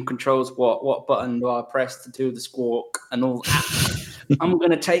what limb controls what button do I press to do the squawk and all that. I'm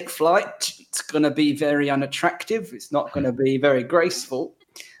going to take flight. It's going to be very unattractive. It's not going to be very graceful.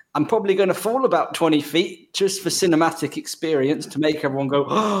 I'm probably going to fall about 20 feet just for cinematic experience to make everyone go,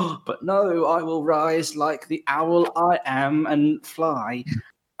 oh, but no, I will rise like the owl I am and fly.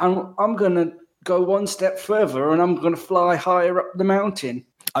 I'm going to go one step further and I'm going to fly higher up the mountain.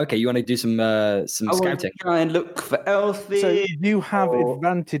 Okay, you want to do some scouting? I want to try and look for Elfie. So you have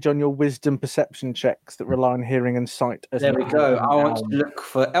advantage on your wisdom perception checks that rely on hearing and sight. There we go. I want to look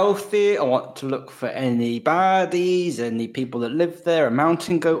for Elfie. I want to look for any baddies, any people that live there, a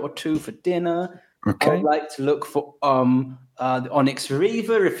mountain goat or two for dinner. Okay. I would like to look for the Onyx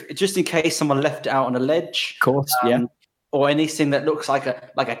Reaver, just in case someone left it out on a ledge. Of course, yeah. Or anything that looks like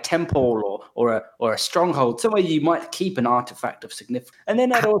a temple or a stronghold, somewhere you might keep an artifact of significance. And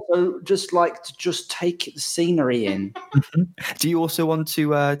then I'd also just like to just take the scenery in. Do you also want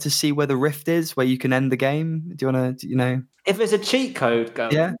to see where the rift is, where you can end the game? Do you want to, If there's a cheat code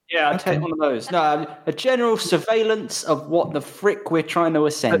going, I'd take one of those. No, a general surveillance of what the frick we're trying to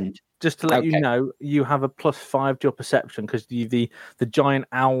ascend. Just to let you know, you have a +5 to your perception because the giant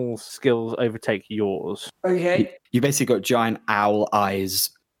owl skills overtake yours. Okay. You basically got giant owl eyes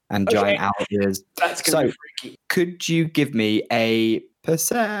and giant owl ears. That's going to be freaky. Could you give me a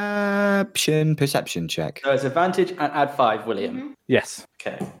perception check? So it's advantage and add 5, William. Mm-hmm. Yes.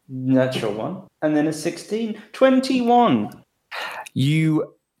 Okay. Natural 1. And then a 16. 21.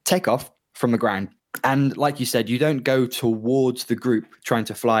 You take off from the ground. And like you said, you don't go towards the group, trying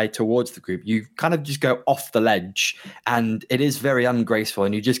to fly towards the group. You kind of just go off the ledge, and it is very ungraceful.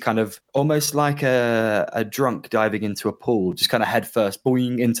 And you just kind of almost like a drunk diving into a pool, just kind of head first,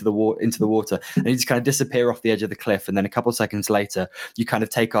 boing into the water, and you just kind of disappear off the edge of the cliff. And then a couple of seconds later, you kind of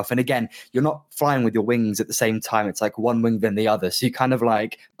take off. And again, you're not flying with your wings at the same time. It's like one wing then the other. So you kind of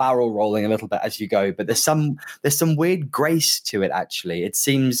like barrel rolling a little bit as you go. But there's some weird grace to it. Actually, it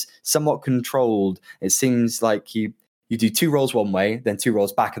seems somewhat controlled. It seems like you do 2 rolls one way, then 2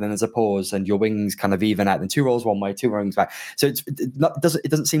 rolls back, and then there's a pause, and your wings kind of even out. Then 2 rolls one way, 2 rolls back. So it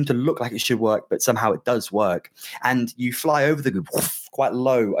doesn't seem to look like it should work, but somehow it does work. And you fly over the group, quite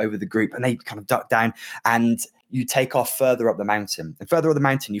low over the group, and they kind of duck down, and you take off further up the mountain. And further up the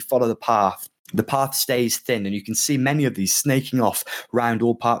mountain, you follow the path. The path stays thin, and you can see many of these snaking off round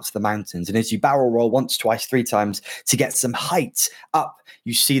all parts of the mountains. And as you barrel roll once, twice, 3 times to get some height up,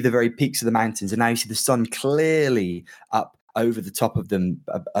 you see the very peaks of the mountains. And now you see the sun clearly up over the top of them,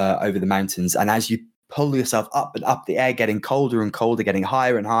 over the mountains. And as you pull yourself up and up the air, getting colder and colder, getting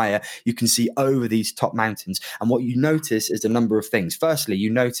higher and higher, you can see over these top mountains. And what you notice is a number of things. Firstly,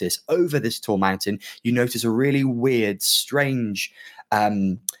 you notice over this tall mountain, you notice a really weird, strange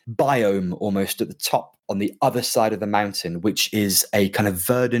biome almost at the top on the other side of the mountain, which is a kind of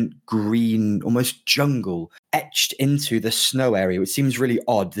verdant green, almost jungle etched into the snow area, which seems really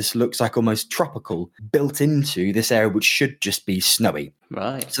odd. This looks like almost tropical, built into this area, which should just be snowy.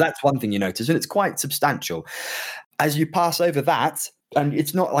 Right. So that's one thing you notice, and it's quite substantial. As you pass over that, and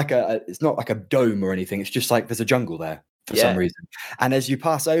it's not like a dome or anything. It's just like there's a jungle there for some reason. And as you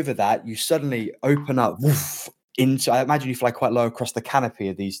pass over that, you suddenly open up. I imagine you fly quite low across the canopy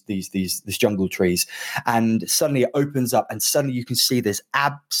of these jungle trees, and suddenly it opens up, and suddenly you can see this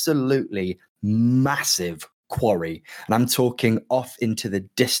absolutely massive quarry. And I'm talking off into the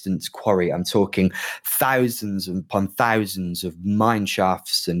distance quarry. I'm talking thousands upon thousands of mine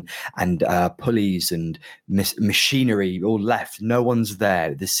shafts and pulleys and machinery all left. No one's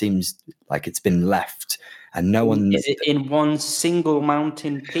there. This seems like it's been left. And no one. Is it in one single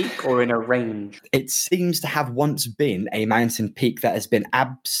mountain peak or in a range? It seems to have once been a mountain peak that has been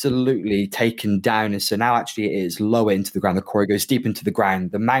absolutely taken down. And so now actually it is lower into the ground. The quarry goes deep into the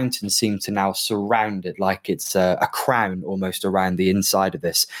ground. The mountains seem to now surround it like it's a crown almost around the inside of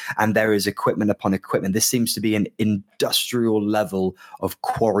this. And there is equipment upon equipment. This seems to be an industrial level of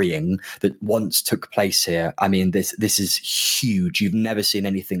quarrying that once took place here. I mean, this is huge. You've never seen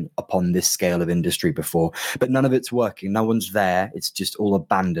anything upon this scale of industry before. But none of it's working. No one's there. It's just all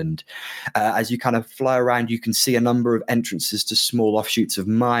abandoned. As you kind of fly around, you can see a number of entrances to small offshoots of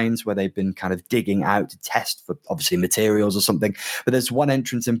mines where they've been kind of digging out to test for obviously materials or something. But there's one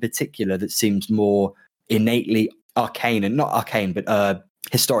entrance in particular that seems more innately arcane, and not arcane, but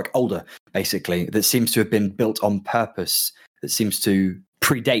historic older, basically, that seems to have been built on purpose, that seems to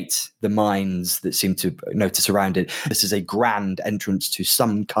predate the mines that seem to notice around it. This is a grand entrance to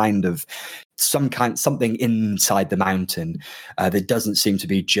something inside the mountain that doesn't seem to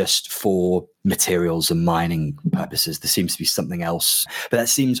be just for materials and mining purposes. There seems to be something else, but that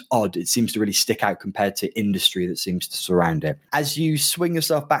seems odd. It seems to really stick out compared to industry that seems to surround it. As you swing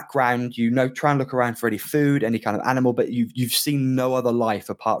yourself back round, try and look around for any food, any kind of animal, but you've seen no other life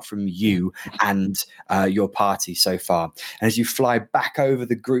apart from you and your party so far. And as you fly back over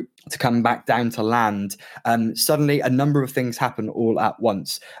the group to come back down to land, suddenly a number of things happen all at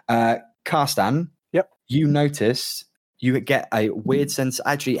once. Karstan, yep. You notice you get a weird sense.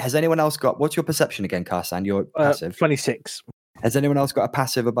 Actually, has anyone else got, what's your perception again, Karstan? Your passive? 26. Has anyone else got a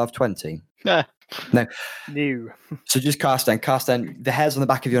passive above 20? No. No. So just Karstan, the hairs on the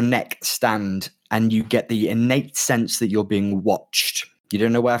back of your neck stand, and you get the innate sense that you're being watched. You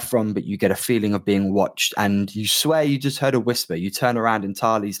don't know where from, but you get a feeling of being watched, and you swear you just heard a whisper. You turn around and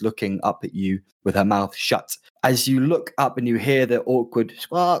Tali's looking up at you with her mouth shut. As you look up and you hear the awkward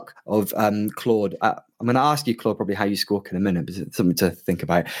squawk of Claude, I'm going to ask you, Claude, probably how you squawk in a minute, but it's something to think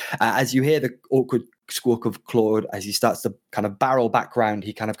about. As you hear the awkward squawk of Claude, as he starts to kind of barrel back round,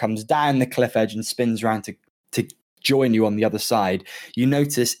 he kind of comes down the cliff edge and spins around to join you on the other side. You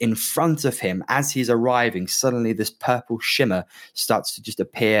notice in front of him, as he's arriving, suddenly this purple shimmer starts to just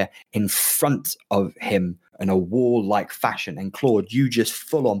appear in front of him in a wall-like fashion. And Claude, you just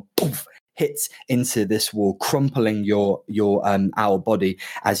full on poof, hits into this wall, crumpling your owl body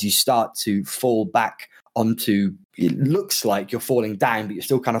as you start to fall back onto, it looks like you're falling down, but you're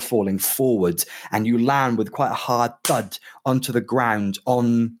still kind of falling forwards, and you land with quite a hard thud onto the ground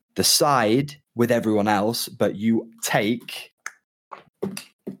on the side with everyone else, but you take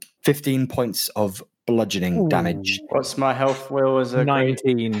 15 points of bludgeoning damage. What's my health, Will? As a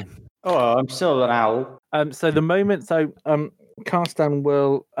 19. Oh, I'm still an owl. So Karstan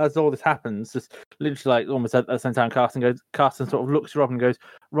will, as all this happens, just literally like almost at the same time, Karstan sort of looks at Robin and goes,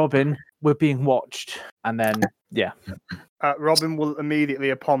 "Robin, we're being watched." And then, yeah. Robin will immediately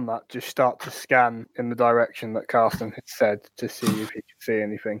upon that just start to scan in the direction that Karstan had said to see if he could see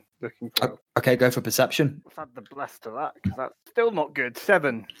anything. Looking for. Okay, go for perception. I've had the blessed of that because that's still not good.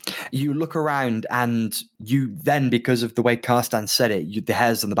 7. You look around, and you then, because of the way Karstan said it, the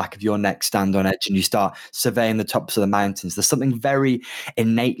hairs on the back of your neck stand on edge, and you start surveying the tops of the mountains. There's something very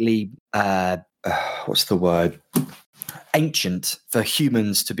innately, what's the word? Ancient for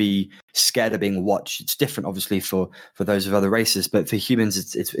humans to be scared of being watched. It's different, obviously, for those of other races, but for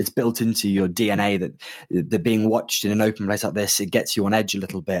humans, it's built into your DNA that the being watched in an open place like this, it gets you on edge a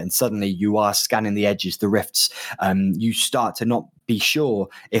little bit, and suddenly you are scanning the edges, the rifts. You start to not be sure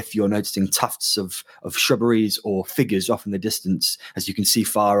if you're noticing tufts of shrubberies or figures off in the distance, as you can see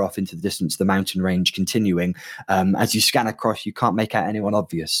far off into the distance, the mountain range continuing. As you scan across, you can't make out anyone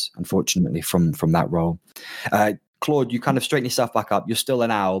obvious, unfortunately, from that roll. Claude, you kind of straighten yourself back up. You're still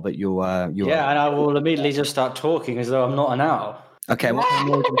an owl, but you're yeah, and I will immediately just start talking as though I'm not an owl. Okay. What kind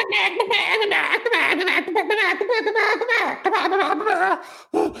of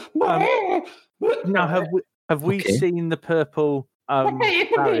Now, have we seen the purple barrier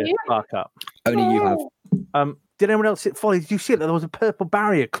spark up? Only you have. Did anyone else follow? Did you see it? There was a purple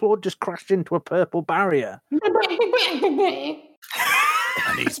barrier. Claude just crashed into a purple barrier.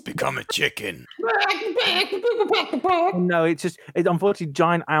 And he's become a chicken. No, it's just unfortunately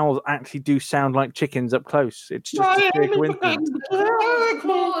giant owls actually do sound like chickens up close. It's just a big coincidence.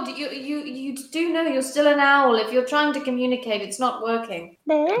 Claude, you do know you're still an owl. If you're trying to communicate, it's not working.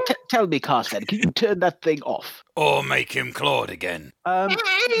 Tell me, Karstan, can you turn that thing off? Or make him Claude again. No,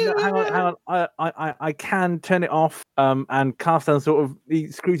 hang on. I can turn it off. And Karstan he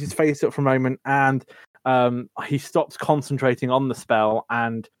screws his face up for a moment, and he stops concentrating on the spell,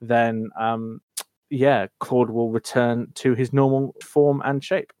 and then Claude will return to his normal form and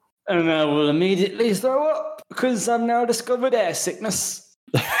shape. And I will immediately throw up because I've now discovered air sickness.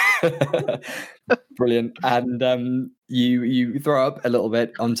 Brilliant. And you throw up a little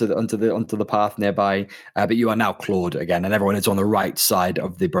bit onto the path nearby, but you are now Claude again, and everyone is on the right side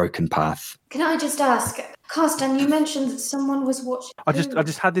of the broken path. Can I just ask, Karstan, you mentioned that someone was watching. I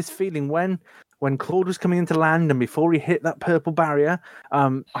just had this feeling when Claude was coming into land and before he hit that purple barrier,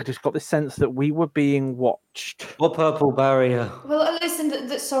 I just got this sense that we were being watched. What purple barrier? Well,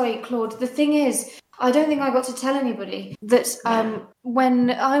 listen, sorry, Claude. The thing is, I don't think I got to tell anybody that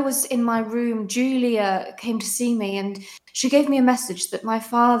when I was in my room, Julia came to see me, and she gave me a message that my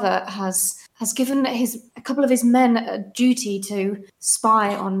father has given a couple of his men a duty to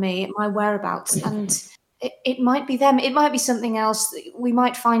spy on me, my whereabouts, and it might be them. It might be something else. We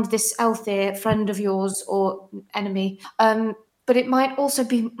might find this Elthir, friend of yours or enemy. But it might also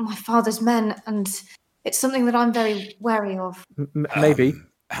be my father's men, and it's something that I'm very wary of. Maybe.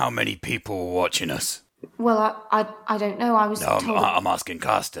 How many people were watching us? Well, I don't know. I was told. I'm asking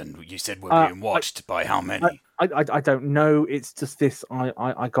Carsten. You said we're being watched by how many? I don't know. It's just this.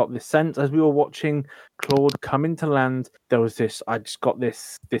 I got this sense as we were watching Claude come into land. There was this. I just got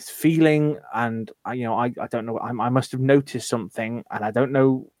this feeling, and I don't know. I must have noticed something, and I don't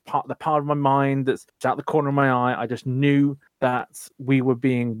know the part of my mind that's out the corner of my eye. I just knew that we were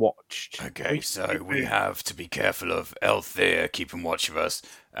being watched. Okay, so we have to be careful of Elthir keeping watch of us.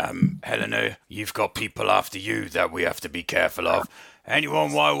 Helena, you've got people after you that we have to be careful of.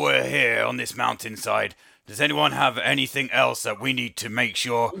 Anyone while we're here on this mountainside, does anyone have anything else that we need to make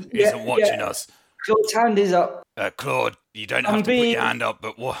sure isn't watching us? Claude's hand is up. Claude, you don't have to put your hand up,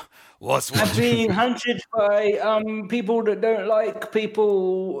 but what's I'm being hunted by people that don't like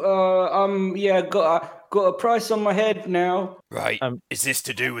people. Got a price on my head now. Right. Is this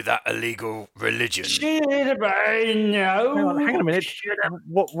to do with that illegal religion? No. Hang on a minute.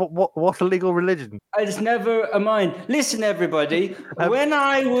 What's illegal religion? It's never a mind. Listen, everybody. When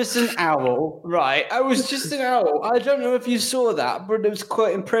I was an owl, right? I was just an owl. I don't know if you saw that, but it was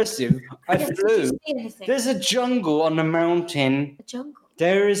quite impressive. I flew. There's a jungle on the mountain. A jungle.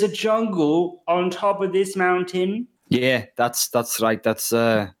 There is a jungle on top of this mountain. Yeah, that's right. That's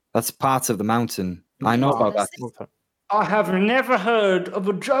part of the mountain. I know about that. I have never heard of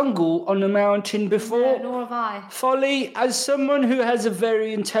a jungle on a mountain before. No, nor have I. Folly, as someone who has a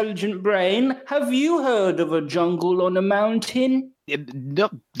very intelligent brain, have you heard of a jungle on a mountain?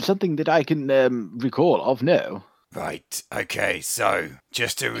 Not something that I can recall of, no. Right, okay, so,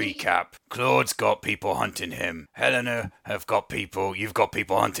 just to recap, Claude's got people hunting him, Helena you've got people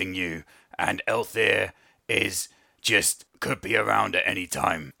hunting you, and Elthir could be around at any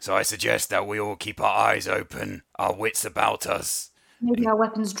time. So I suggest that we all keep our eyes open, our wits about us. Maybe our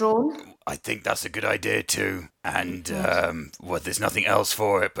weapons drawn. I think that's a good idea too. And, there's nothing else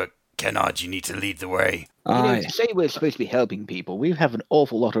for it, but Kennard, you need to lead the way. To say we're supposed to be helping people, we have an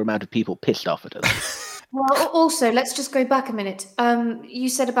awful lot of amount of people pissed off at us. Well, also, let's just go back a minute. You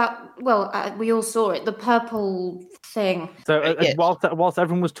said about, we all saw it, the purple thing. So whilst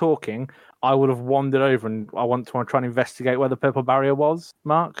everyone was talking, I would have wandered over and I want to try and investigate where the purple barrier was,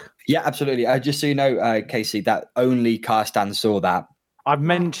 Mark. Yeah, absolutely. Just so you know, Casey, that only Karstan saw that. I've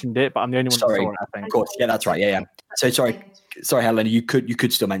mentioned it, but I'm the only one that saw it, I think. Of course, yeah, that's right. Yeah. So sorry, Helen, you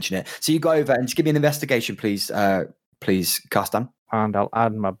could still mention it. So you go over and just give me an investigation, please, Karstan. And I'll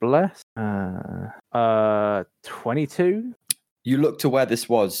add my bless. 22. You look to where this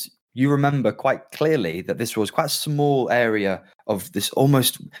was. You remember quite clearly that this was quite a small area of this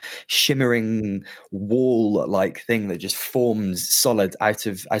almost shimmering wall-like thing that just forms solid out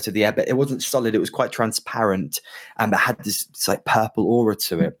of the air. But it wasn't solid; it was quite transparent, and it had this like purple aura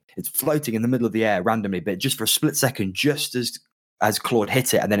to it. It's floating in the middle of the air randomly, but just for a split second, just as Claude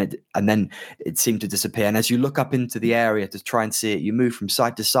hit it, and then it seemed to disappear. And as you look up into the area to try and see it, you move from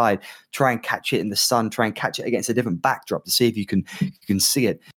side to side, try and catch it in the sun, try and catch it against a different backdrop to see if you can see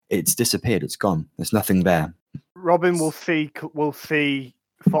it. It's disappeared. It's gone. There's nothing there. Robin will see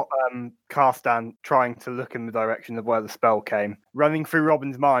Karstan trying to look in the direction of where the spell came. Running through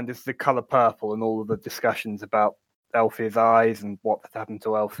Robin's mind is the colour purple and all of the discussions about Elfir's eyes and what had happened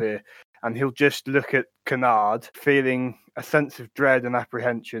to Elfir. And he'll just look at Kennard, feeling a sense of dread and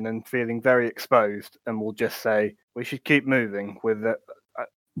apprehension and feeling very exposed, and will just say, we should keep moving with it.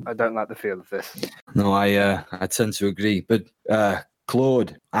 I don't like the feel of this. No, I tend to agree. But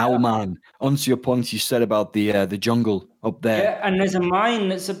Claude, Owlman, onto your points you said about the jungle up there. Yeah, and there's a mine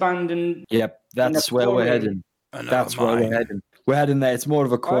that's abandoned. Yep, that's where we're heading. That's where we're heading. We're heading there. It's more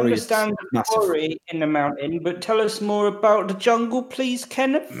of a quarry. I understand the quarry in the mountain, but tell us more about the jungle, please,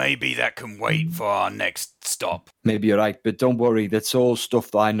 Kenneth. Maybe that can wait for our next stop. Maybe you're right, but don't worry. That's all stuff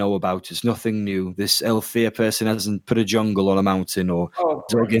that I know about. It's nothing new. This Elfir person hasn't put a jungle on a mountain or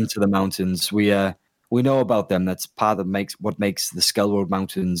dug into the mountains. We know about them. That's part of what makes the Skelroad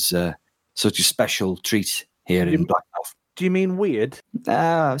Mountains such a special treat here in Blackmouth. Do you mean weird?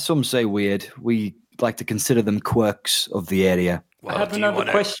 Some say weird. We like to consider them quirks of the area. Well, I have another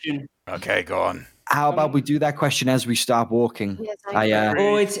question. Okay, go on. How about we do that question as we start walking? Yes,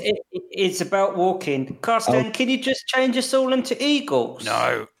 it's about walking. Karsten, can you just change us all into eagles?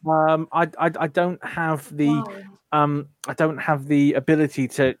 No. I don't have the I don't have the ability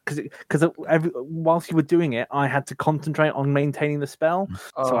to because whilst you were doing it, I had to concentrate on maintaining the spell,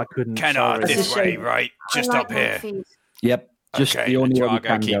 so I couldn't. Kennard, this way, right? Just up here. Yep. Just Okay, the only way we Drago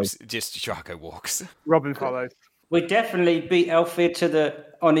can go. Drago walks. Robin follows. We'd definitely beat Elfir to the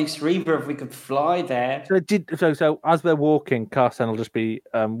Onyx Reaver if we could fly there. So as they're walking, Carsten will just be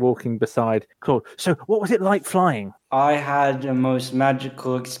walking beside Claude. So what was it like flying? I had the most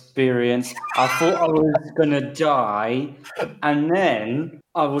magical experience. I thought I was going to die, and then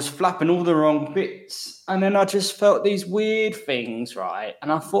I was flapping all the wrong bits. And then I just felt these weird things, right?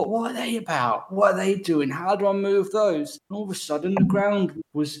 And I thought, what are they about? What are they doing? How do I move those? And all of a sudden, the ground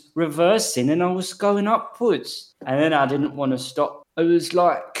was reversing and I was going upwards. And then I didn't want to stop. It was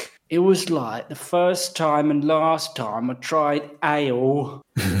like the first time and last time I tried ale.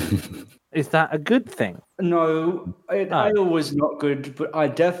 Is that a good thing? No, ale was not good, but I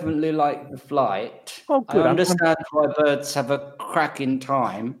definitely like the flight. Oh, good. I understand why birds have a cracking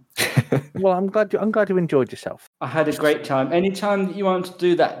time. Well, I'm glad you enjoyed yourself. I had a great time. Anytime that you want to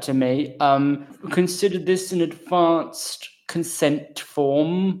do that to me, consider this an advanced consent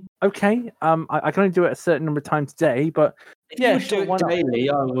form. Okay. I can only do it a certain number of times a day, but If yeah, you would sure, do it why not? daily,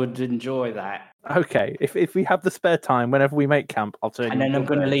 I would enjoy that. Okay. If we have the spare time, whenever we make camp, I'll turn. And then I'm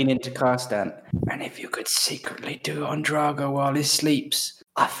going to lean into Carstan. And if you could secretly do it on Drago while he sleeps,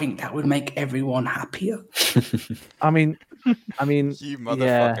 I think that would make everyone happier. I mean, You yeah.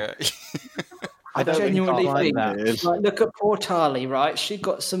 motherfucker. I don't genuinely think think that. like, look at poor Tali, right? She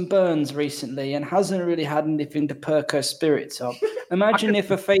got some burns recently and hasn't really had anything to perk her spirits up. Imagine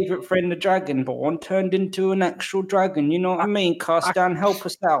if a favourite friend, the Dragonborn, turned into an actual dragon. You know what I mean? Carstan, help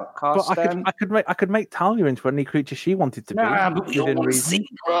us out, But Carstan. I could make Talia into any creature she wanted to be. Nah, but we within all reason. see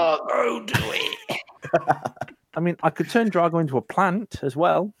Drago do it. I mean, I could turn Drago into a plant as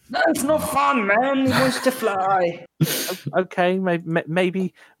well. That's not fun, man. He wants to fly. Okay,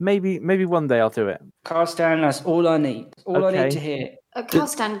 maybe one day I'll do it. Carstan, that's all I need. All I need to hear.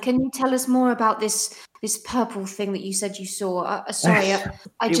 Carstan, can you tell us more about this purple thing that you said you saw? Sorry,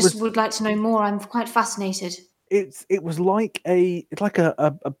 I just would like to know more. I'm quite fascinated. It was like a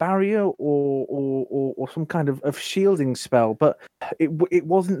barrier or some kind of shielding spell, but it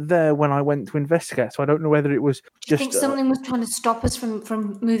wasn't there when I went to investigate. So I don't know whether it was Do you just think something was trying to stop us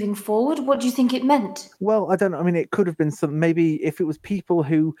from moving forward? What do you think it meant? Well, I don't know. I mean, it could have been some. Maybe if it was people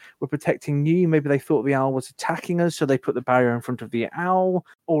who were protecting you, maybe they thought the owl was attacking us, so they put the barrier in front of the owl.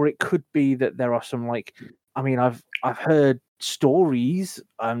 Or it could be that there are some I mean, I've heard stories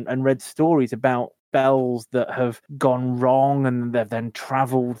and read stories about spells that have gone wrong and they've then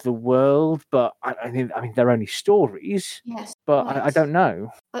travelled the world. But I mean, they're only stories. Yes. But right. I don't know.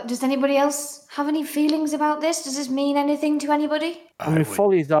 Does anybody else have any feelings about this? Does this mean anything to anybody? I mean,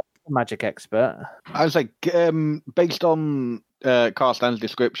 Folly's our magic expert. I was like, based on Carstan's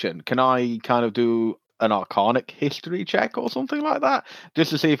description, can I kind of do an arcanic history check or something like that, just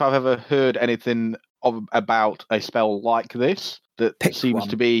to see if I've ever heard anything about a spell like this that seems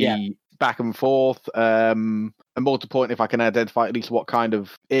to be back and forth, and more to the point, if I can identify at least what kind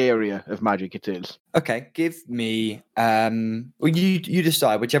of area of magic it is. Okay, give me. Well, you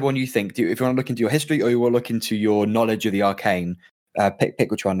decide whichever one you think. If you want to look into your history or you want to look into your knowledge of the arcane, pick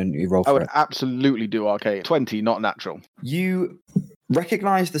which one and you roll for I would it. absolutely do arcane. 20, not natural. You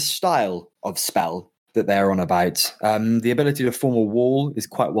recognize the style of spell that they're on about. The ability to form a wall is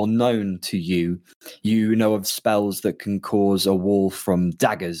quite well known to you. You know of spells that can cause a wall from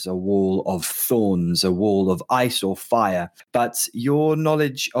daggers, a wall of thorns, a wall of ice or fire. But your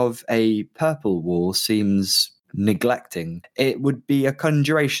knowledge of a purple wall seems neglecting. It would be a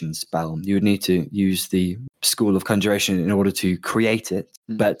conjuration spell. You would need to use the school of conjuration in order to create it.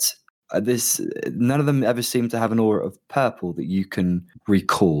 But none of them ever seem to have an aura of purple that you can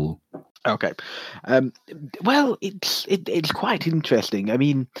recall. Okay. Well, it's quite interesting. I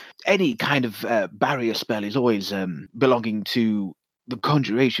mean, any kind of barrier spell is always belonging to the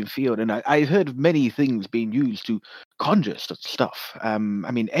conjuration field, and I've heard of many things being used to conjure such stuff. I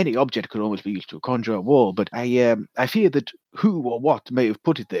mean, any object could always be used to conjure a wall, but I fear that who or what may have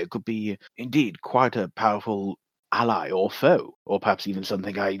put it there could be indeed quite a powerful ally or foe, or perhaps even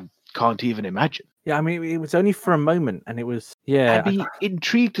something I can't even imagine. Yeah, I mean, it was only for a moment, and it was, yeah. I'd be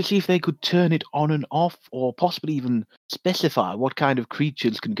intrigued to see if they could turn it on and off, or possibly even specify what kind of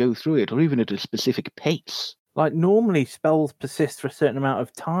creatures can go through it, or even at a specific pace. Like, normally spells persist for a certain amount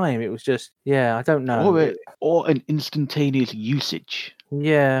of time. It was just, yeah, I don't know. Or an instantaneous usage.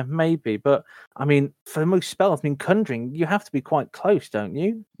 Yeah, maybe. But, I mean, for most spells, I mean, conjuring, you have to be quite close, don't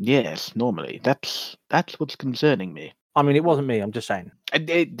you? Yes, normally. That's what's concerning me. I mean, it wasn't me, I'm just saying.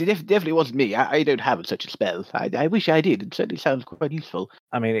 It definitely wasn't me. I don't have such a spell. I wish I did. It certainly sounds quite useful.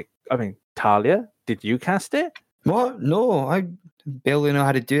 I mean, Talia, did you cast it? What? No, barely know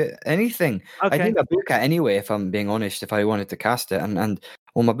how to do anything. I Okay. need a book out anyway, if I'm being honest, if I wanted to cast it. And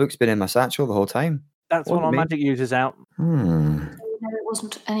well, my book's been in my satchel the whole time. That's what our magic uses out. Hmm. No, it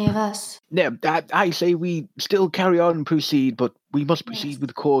wasn't any of us. Yeah, I say we still carry on and proceed, but we must proceed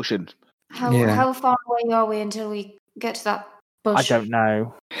with caution. How far away are we until we get to that bush? I don't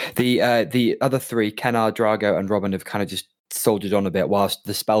know. The other three, Kennard, Drago, and Robin, have kind of just soldiered on a bit, whilst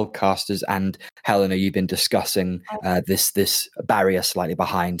the spellcasters and Helena, you've been discussing this barrier slightly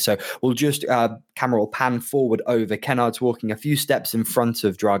behind. So we'll just camera will pan forward over. Kennard's walking a few steps in front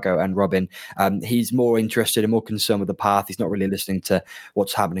of Drago and Robin. He's more interested and more concerned with the path. He's not really listening to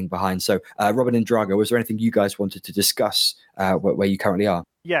what's happening behind. So Robin and Drago, was there anything you guys wanted to discuss where you currently are?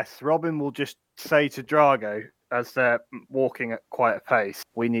 Yes, Robin will just say to Drago, as they're walking at quite a pace,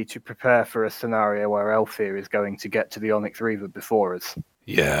 we need to prepare for a scenario where Elfir is going to get to the Onyx Reaver before us.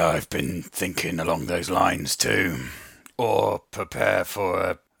 Yeah, I've been thinking along those lines too. Or prepare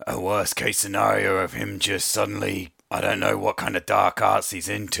for a worst case scenario of him just suddenly, I don't know what kind of dark arts he's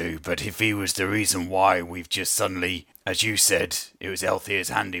into, but if he was the reason why we've just suddenly, as you said, it was Elthir's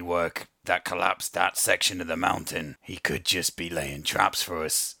handiwork that collapsed that section of the mountain, he could just be laying traps for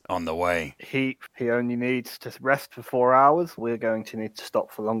us on the way. He only needs to rest for 4 hours. We're going to need to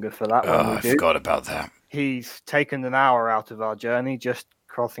stop for longer for that. Oh, I forgot about that. He's taken an hour out of our journey just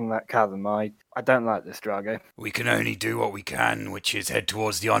crossing that chasm. I don't like this, Drago. We can only do what we can, which is head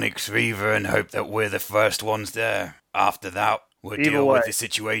towards the Onyx Reaver and hope that we're the first ones there. After that, we'll deal with the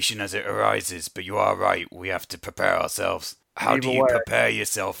situation as it arises. But you are right, we have to prepare ourselves. How do you prepare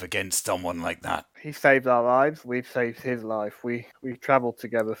yourself against someone like that? He saved our lives. We've saved his life. We've travelled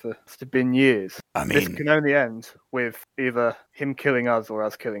together for it's been years. I mean, this can only end with either him killing us or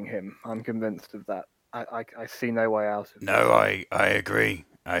us killing him. I'm convinced of that. I see no way out of it. No, I agree.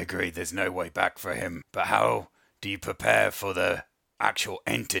 I agree. There's no way back for him. But how do you prepare for the actual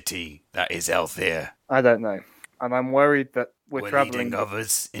entity that is Elthir? I don't know. And I'm worried that we're travelling leading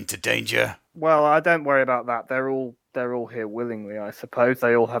others into danger. Well, I don't worry about that. They're all here willingly, I suppose.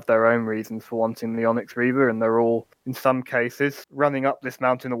 They all have their own reasons for wanting the Onyx Reaver, and they're all, in some cases, running up this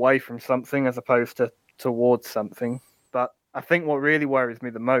mountain away from something as opposed to towards something. But I think what really worries me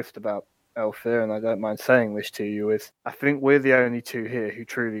the most about Elfir, and I don't mind saying this to you, is I think we're the only two here who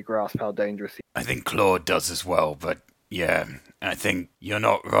truly grasp how dangerous he is. I think Claude does as well, but yeah, I think you're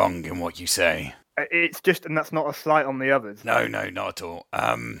not wrong in what you say. It's just, and that's not a slight on the others. No, not at all.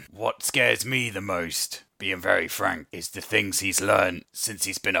 What scares me the most, being very frank, is the things he's learned since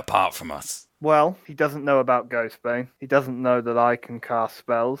he's been apart from us. Well, he doesn't know about Ghostbane. He doesn't know that I can cast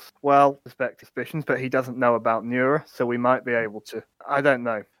spells. Well, suspect suspicions, but he doesn't know about Neura, so we might be able to. I don't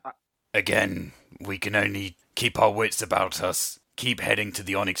know. Again, we can only keep our wits about us, keep heading to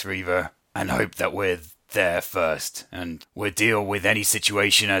the Onyx Reaver, and hope that we're there first, and we'll deal with any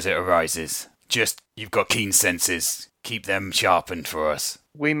situation as it arises. Just, you've got keen senses. Keep them sharpened for us.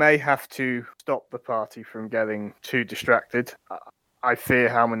 We may have to stop the party from getting too distracted. I fear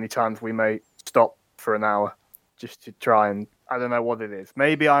how many times we may stop for an hour just to try and... I don't know what it is.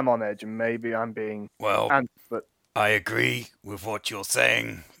 Maybe I'm on edge and maybe I'm being... Well, but I agree with what you're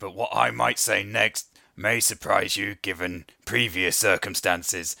saying, but what I might say next may surprise you given previous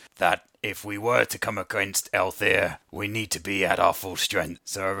circumstances that if we were to come against Elthir, we need to be at our full strength,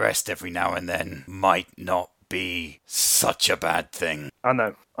 so a rest every now and then might not be such a bad thing. I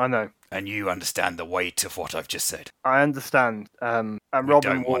know. And you understand the weight of what I've just said. I understand. And we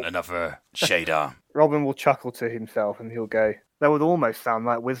Robin don't want another Shadar. Robin will chuckle to himself and he'll go, that would almost sound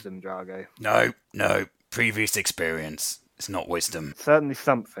like wisdom, Drago. No. Previous experience. It's not wisdom. Certainly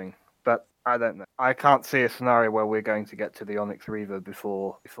something, but I don't know. I can't see a scenario where we're going to get to the Onyx Reaver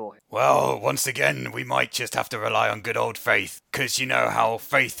before him. Well, once again, we might just have to rely on good old faith, because you know how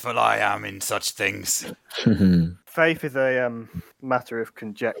faithful I am in such things. Faith is a matter of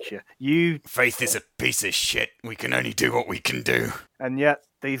conjecture. Faith is a piece of shit. We can only do what we can do. And yet,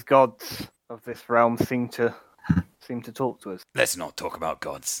 these gods of this realm seem to talk to us. Let's not talk about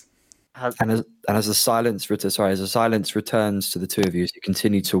gods. As the silence returns to the two of you, as you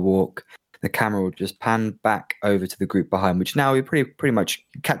continue to walk, the camera will just pan back over to the group behind, which now you're pretty much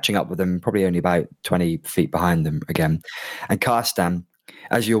catching up with them, probably only about 20 feet behind them again. And Karstan,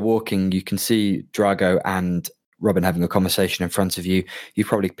 as you're walking, you can see Drago and Robin having a conversation in front of you. You're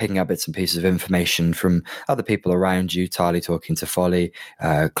probably picking up bits and pieces of information from other people around you. Tali talking to Folly,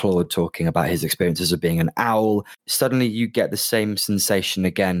 Claude talking about his experiences of being an owl. Suddenly you get the same sensation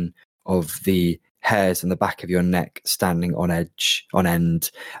again of the hairs on the back of your neck standing on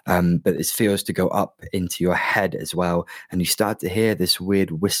end, but it feels to go up into your head as well, and you start to hear this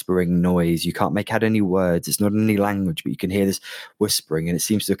weird whispering noise. You can't make out any words, it's not in any language, but you can hear this whispering, and it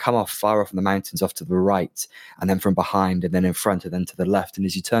seems to come off far off in the mountains, off to the right, and then from behind, and then in front, and then to the left. And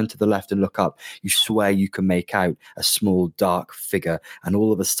as you turn to the left and look up, you swear you can make out a small dark figure, and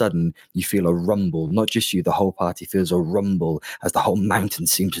all of a sudden you feel a rumble. Not just you, the whole party feels a rumble as the whole mountain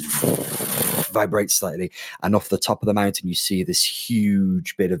seems to vibrate slightly, and off the top of the mountain you see this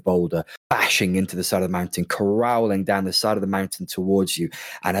huge bit of boulder bashing into the side of the mountain, corralling down the side of the mountain towards you.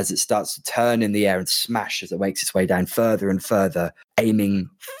 And as it starts to turn in the air and smash as it makes its way down further and further, aiming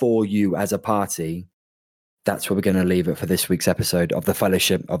for you as a party, that's where we're going to leave it for this week's episode of the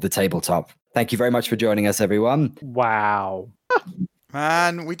Fellowship of the Tabletop. Thank you very much for joining us, everyone. Wow.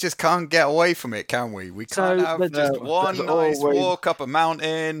 Man, we just can't get away from it, can we? We can't have just one nice walk up a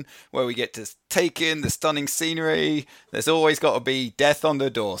mountain where we get to take in the stunning scenery. There's always got to be death on the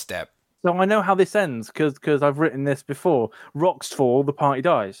doorstep. So I know how this ends because I've written this before. Rocks fall, the party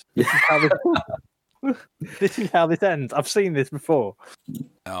dies. This is how this is how this ends. I've seen this before.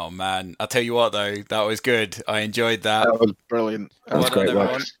 Oh, man. I'll tell you what, though. That was good. I enjoyed that. That was brilliant. That was great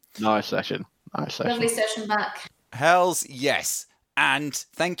work. Nice session. Lovely session back. Hells yes. And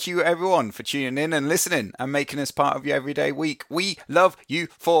thank you, everyone, for tuning in and listening and making us part of your everyday week. We love you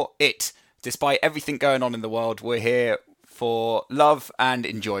for it. Despite everything going on in the world, we're here for love and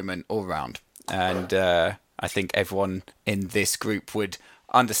enjoyment all around. And I think everyone in this group would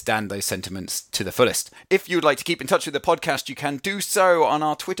understand those sentiments to the fullest. If you would like to keep in touch with the podcast, you can do so on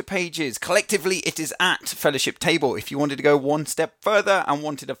our Twitter pages. Collectively, it is at Fellowship Table. If you wanted to go one step further and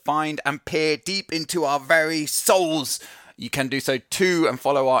wanted to find and peer deep into our very souls, you can do so too and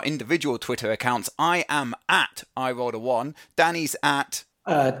follow our individual Twitter accounts. I am at iRolled1. Danny's at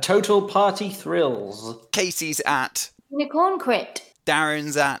Total Party Thrills. Casey's at Unicorn Crit.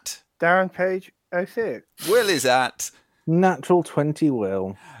 Darren's at Darren Page 06. Will is at Natural 20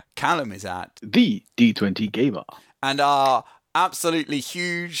 Will. Callum is at The D20 Gamer. And our absolutely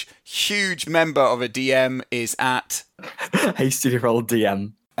huge member of a DM is at Hasty roll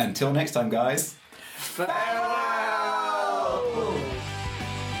DM. Until next time, guys. Farewell.